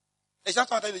 Les gens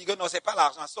sont en train de dire que non, c'est pas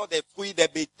l'argent, ce sont des fruits, des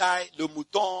bétails, le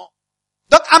mouton.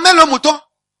 Donc, amène le mouton.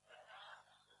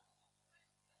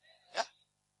 Yeah.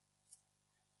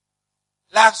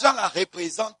 L'argent, là,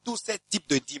 représente tous ces types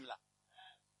de dîmes, là.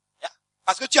 Yeah.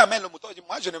 Parce que tu amènes le mouton, tu dis,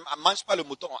 moi, je ne mange pas le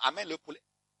mouton, amène le poulet.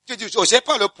 Tu dis, je n'ai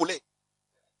pas le poulet.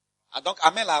 Ah, donc,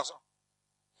 amène l'argent.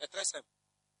 C'est très simple.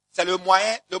 C'est le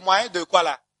moyen de quoi,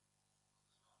 là?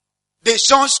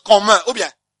 D'échange commun, ou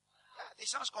bien?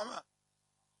 D'échange commun.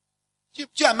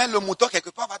 Tu amènes le mouton quelque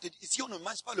part, on va te dire, ici on ne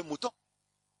mange pas le mouton.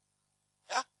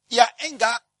 Hein? Il y a un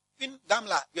gars, une dame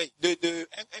là,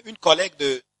 une collègue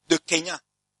de Kenya,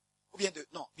 ou bien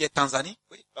bien Tanzanie,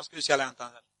 oui, parce que je suis allé en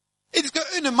Tanzanie. Ils disent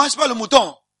qu'eux ne mangent pas le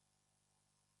mouton.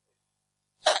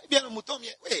 Eh bien le mouton,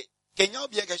 bien, oui, Kenya ou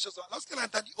bien quelque chose. Lorsqu'elle a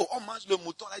entendu, oh, on mange le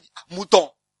mouton, elle a dit, ah,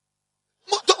 mouton.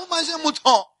 Mouton, on mange un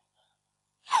mouton.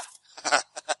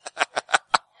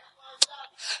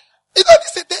 Il a dit,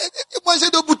 c'était manger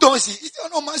de mouton ici. Ici,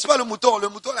 on ne mange pas le mouton. Le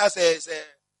mouton, là, c'est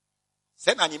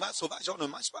un animal sauvage, on ne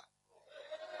mange pas.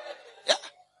 Yeah.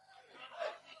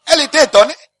 Elle était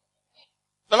étonnée.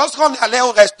 Lorsqu'on allait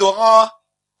au restaurant,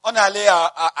 on allait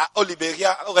au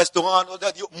Libéria, au restaurant, on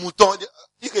a dit mouton.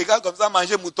 Il regarde comme ça,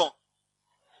 manger mouton.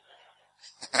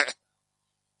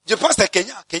 Je pense que c'est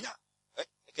Kenya. Oui,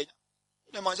 c'est Kenya.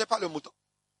 Il ne mangeait pas le mouton.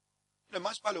 Il ne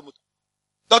mange pas le mouton.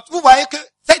 Donc, vous voyez que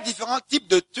ces différents types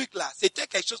de trucs-là, c'était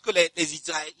quelque chose que les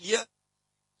Israéliens,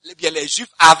 les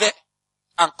Juifs avaient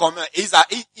en commun. Et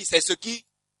c'est ce qui,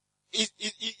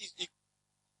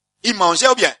 ils mangeaient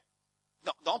ou bien.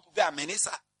 Donc, on pouvait amener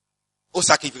ça au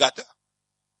sacrificateur.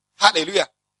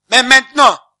 Alléluia. Mais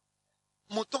maintenant,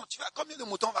 mouton, tu vois, combien de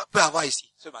moutons on peut avoir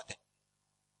ici, ce matin?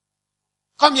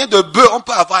 Combien de bœufs on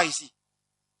peut avoir ici?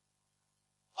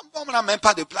 On n'a même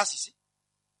pas de place ici.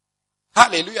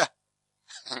 Alléluia.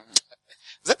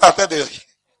 Vous êtes en train de rire.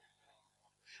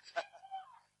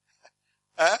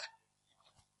 Hein?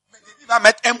 Mais il va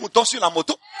mettre un mouton sur la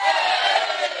moto.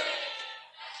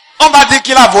 On va dire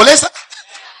qu'il a volé ça.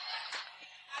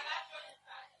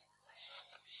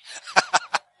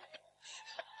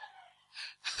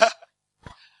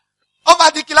 On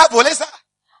va dire qu'il a volé ça.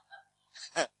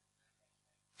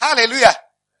 Alléluia.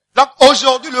 Donc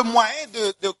aujourd'hui, le moyen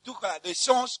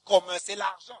d'échange commun, c'est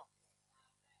l'argent.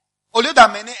 Au lieu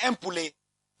d'amener un poulet,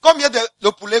 combien le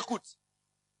poulet coûte?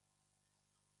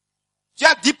 Tu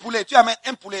as 10 poulets, tu amènes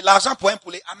un poulet, l'argent pour un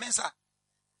poulet, amène ça.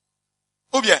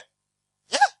 Ou bien?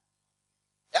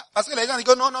 Yeah. Parce que les gens disent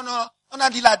que non, on a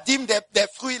dit la dîme des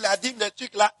fruits, la dîme des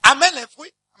trucs là. Amène les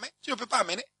fruits. Amène. Tu ne peux pas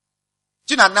amener.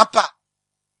 Tu n'en as pas.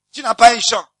 Tu n'as pas un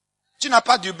champ. Tu n'as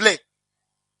pas du blé.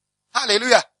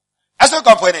 Alléluia. Est-ce que vous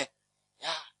comprenez?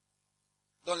 Yeah.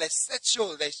 Donc les 7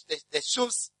 choses, les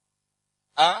choses,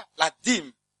 hein, la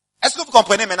dîme. Est-ce que vous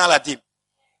comprenez maintenant la dîme?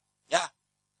 Yeah.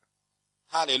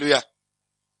 Alléluia.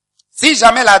 Si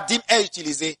jamais la dîme est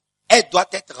utilisée, elle doit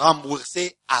être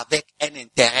remboursée avec un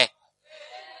intérêt.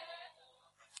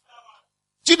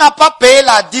 Tu n'as pas payé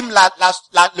la dîme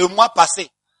le mois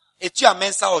passé et tu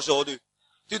amènes ça aujourd'hui.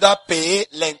 Tu dois payer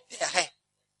l'intérêt.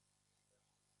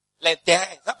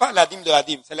 L'intérêt. Ça pas la dîme de la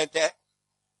dîme, c'est l'intérêt.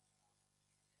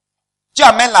 Tu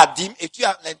amènes la dîme et tu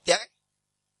as l'intérêt.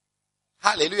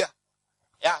 Alléluia.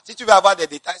 Yeah. Si tu veux avoir des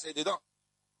détails, c'est dedans.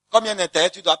 Combien d'intérêt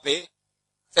tu dois payer?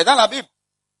 C'est dans la Bible.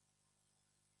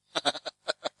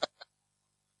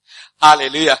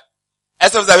 Alléluia.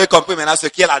 Est-ce que vous avez compris maintenant ce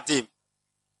qu'est la dîme?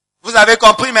 Vous avez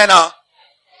compris maintenant?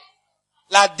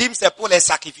 La dîme, c'est pour les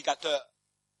sacrificateurs.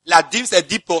 La dîme, c'est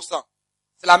 10%.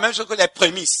 C'est la même chose que les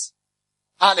prémices.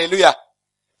 Alléluia.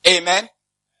 Amen.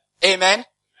 Amen.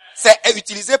 C'est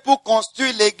utilisé pour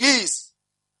construire l'église.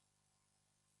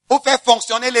 Pour faire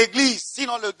fonctionner l'église.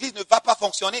 Sinon, l'église ne va pas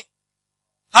fonctionner.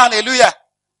 Alléluia.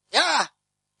 Yeah.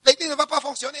 L'église ne va pas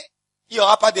fonctionner. Il n'y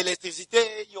aura pas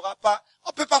d'électricité, il n'y aura pas...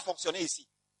 On ne peut pas fonctionner ici.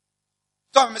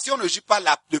 Toi, même si on ne joue pas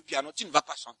le piano, tu ne vas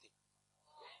pas chanter.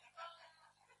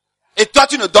 Et toi,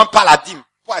 tu ne donnes pas la dîme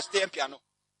pour acheter un piano.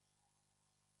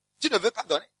 Tu ne veux pas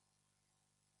donner.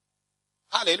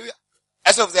 Alléluia.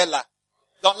 Est-ce que vous êtes là?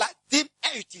 Donc la dîme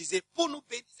est utilisée pour nous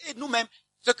bénir. Et nous-mêmes,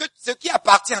 ce qui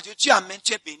appartient à Dieu, tu amènes,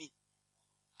 tu es béni.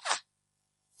 Ah,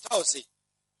 ça aussi.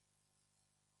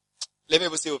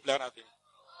 Levez-vous s'il vous plaît, on a fini.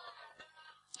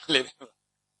 Levez-vous.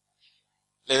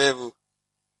 Levez-vous.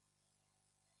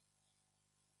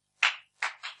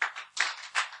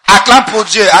 Acclame pour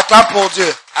Dieu, acclame pour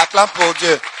Dieu, acclame pour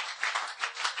Dieu.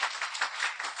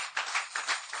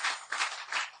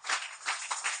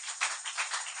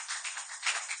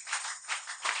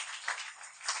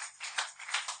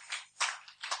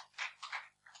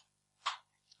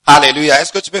 Alléluia.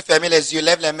 Est-ce que tu peux fermer les yeux,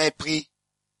 lève les mains et prie.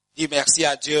 Dis merci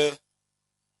à Dieu.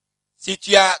 Si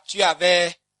tu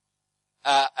avais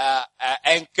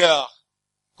un cœur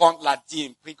contre la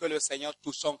dîme, prie que le Seigneur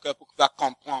touche son cœur pour pouvoir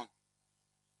comprendre,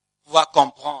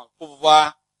 pour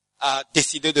pouvoir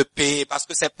décider de payer, parce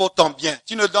que c'est pour ton bien.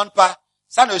 Tu ne donnes pas,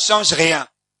 ça ne change rien.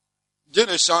 Dieu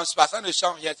ne change pas, ça ne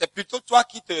change rien. C'est plutôt toi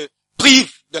qui te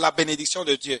prives de la bénédiction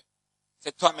de Dieu.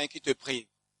 C'est toi-même qui te prives.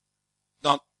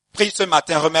 Donc, prie ce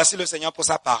matin, remercie le Seigneur pour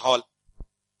sa parole.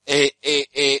 Et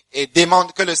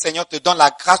demande que le Seigneur te donne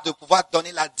la grâce de pouvoir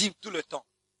donner la dîme tout le temps.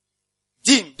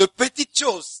 Dîme de petites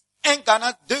choses. 1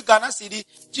 Ghana, 2 Ghana Cedi,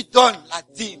 tu donnes la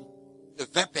dîme de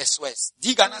 20 pesos.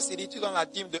 10 Ghana Cedi, tu donnes la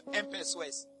dîme de 1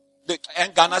 pesos. De 1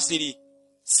 Ghana Cedi.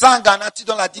 100 Ghana, tu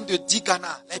donnes la dîme de 10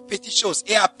 Ghana. Les petites choses.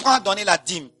 Et apprends à donner la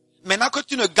dîme. Maintenant que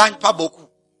tu ne gagnes pas beaucoup,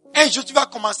 un jour tu vas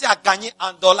commencer à gagner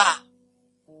en dollars,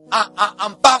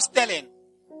 en pound sterling,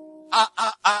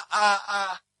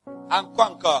 en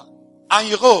quoi encore? En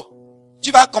euros.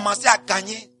 Tu vas commencer à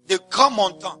gagner de grands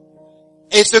montants.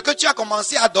 Et ce que tu as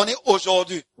commencé à donner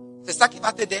aujourd'hui, c'est ça qui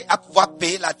va t'aider à pouvoir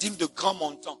payer la dîme de grands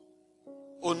montants.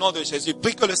 Au nom de Jésus,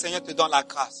 prie que le Seigneur te donne la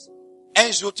grâce.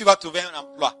 Un jour, tu vas trouver un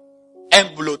emploi, un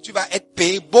boulot, tu vas être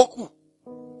payé beaucoup.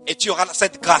 Et tu auras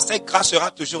cette grâce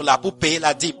sera toujours là pour payer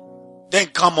la dîme d'un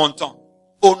grand montant.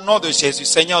 Au nom de Jésus,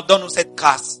 Seigneur, donne-nous cette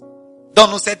grâce.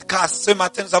 Donne-nous cette grâce. Ce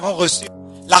matin, nous avons reçu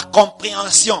la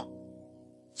compréhension.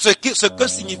 Ce que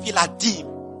signifie la dîme.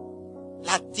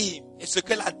 La dîme. Et ce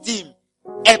que la dîme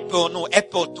est pour nous, est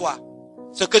pour toi.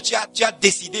 Ce que tu as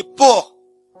décidé pour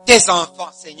tes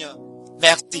enfants, Seigneur.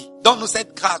 Merci. Donne-nous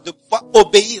cette grâce de pouvoir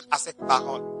obéir à cette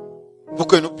parole. Pour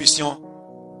que nous puissions,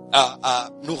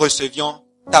 nous recevions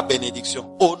ta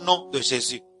bénédiction. Au nom de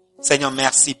Jésus. Seigneur,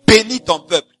 merci. Bénis ton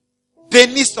peuple.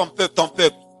 Bénis ton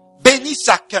peuple. Bénis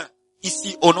chacun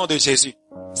ici au nom de Jésus.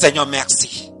 Seigneur,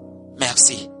 merci.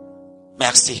 Merci.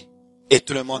 Merci. Et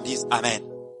tout le monde dise Amen.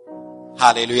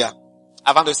 Alléluia.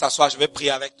 Avant de s'asseoir, je vais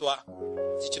prier avec toi.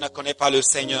 Si tu ne connais pas le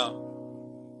Seigneur.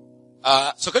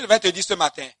 Ce que je vais te dire ce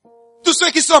matin. Tous ceux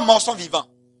qui sont morts sont vivants.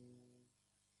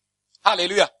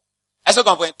 Alléluia. Est-ce que vous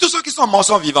comprenez? Tous ceux qui sont morts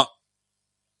sont vivants.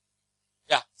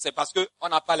 C'est parce que on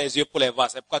n'a pas les yeux pour les voir.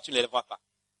 C'est pourquoi tu ne les vois pas.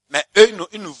 Mais eux,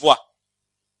 ils nous voient.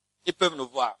 Ils peuvent nous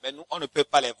voir. Mais nous, on ne peut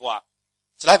pas les voir.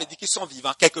 Cela veut dire qu'ils sont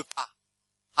vivants quelque part.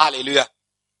 Alléluia.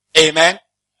 Amen.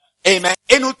 Amen.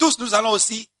 Et nous tous, nous allons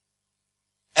aussi,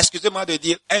 excusez-moi de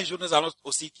dire, un jour nous allons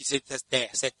aussi quitter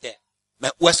cette terre.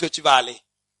 Mais où est-ce que tu vas aller?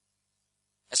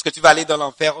 Est-ce que tu vas aller dans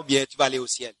l'enfer ou bien tu vas aller au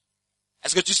ciel?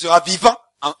 Est-ce que tu seras vivant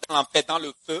en enfer dans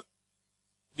le feu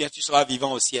ou bien tu seras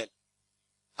vivant au ciel?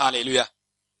 Alléluia.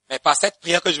 Mais par cette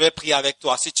prière que je vais prier avec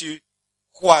toi, si tu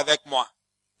crois avec moi,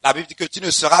 la Bible dit que tu ne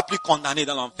seras plus condamné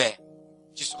dans l'enfer.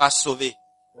 Tu seras sauvé.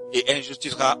 Et un jour tu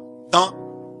seras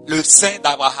dans le sein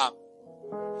d'Abraham.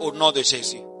 Au nom de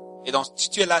Jésus. Et donc, si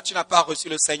tu es là, tu n'as pas reçu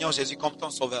le Seigneur Jésus comme ton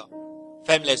sauveur.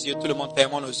 Ferme les yeux, tout le monde,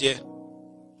 fermons nos yeux.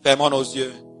 Fermons nos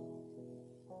yeux.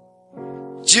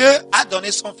 Dieu a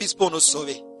donné son Fils pour nous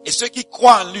sauver. Et ceux qui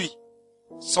croient en lui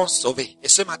sont sauvés. Et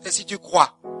ce matin, si tu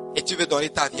crois et tu veux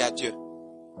donner ta vie à Dieu,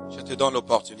 je te donne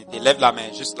l'opportunité. Lève la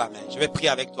main, juste la main. Je vais prier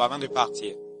avec toi avant de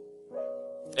partir.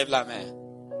 Lève la main.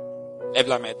 Lève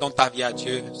la main. Donne ta vie à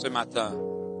Dieu ce matin.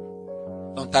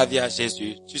 Donne ta vie à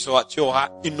Jésus. Tu auras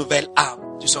une nouvelle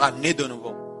âme. Tu seras né de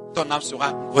nouveau. Ton âme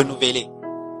sera renouvelée.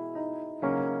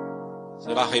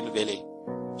 Sera renouvelée.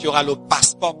 Tu auras le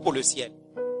passeport pour le ciel.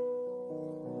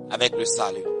 Avec le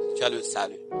salut. Tu as le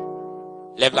salut.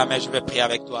 Lève la main, je vais prier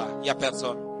avec toi. Il n'y a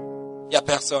personne. Il n'y a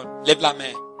personne. Lève la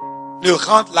main. Ne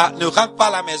rentre pas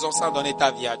à la maison sans donner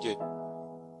ta vie à Dieu.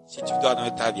 Si tu dois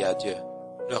donner ta vie à Dieu,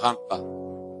 ne rentre pas.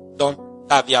 Donne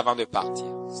ta vie avant de partir.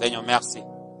 Seigneur, merci.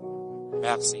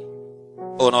 Merci.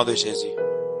 Au nom de Jésus.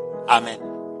 Amen.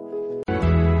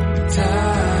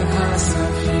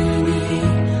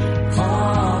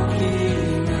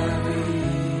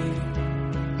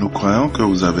 Nous croyons que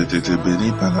vous avez été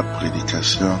bénis par la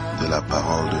prédication de la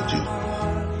parole de Dieu.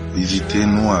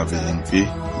 Visitez-nous à BNP,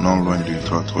 non loin du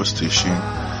Trotro Station,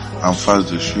 en face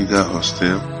de Sugar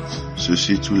Hostel,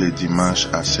 ceci tous les dimanches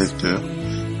à 7h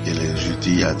et les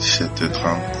jeudis à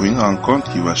 17h30 pour une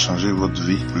rencontre qui va changer votre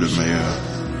vie pour le meilleur.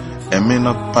 Aimez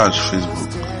notre page Facebook,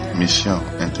 Mission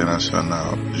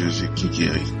Internationale Jésus qui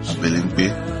guérit à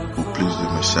BNP pour plus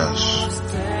de messages.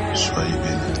 Soyez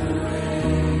bénis.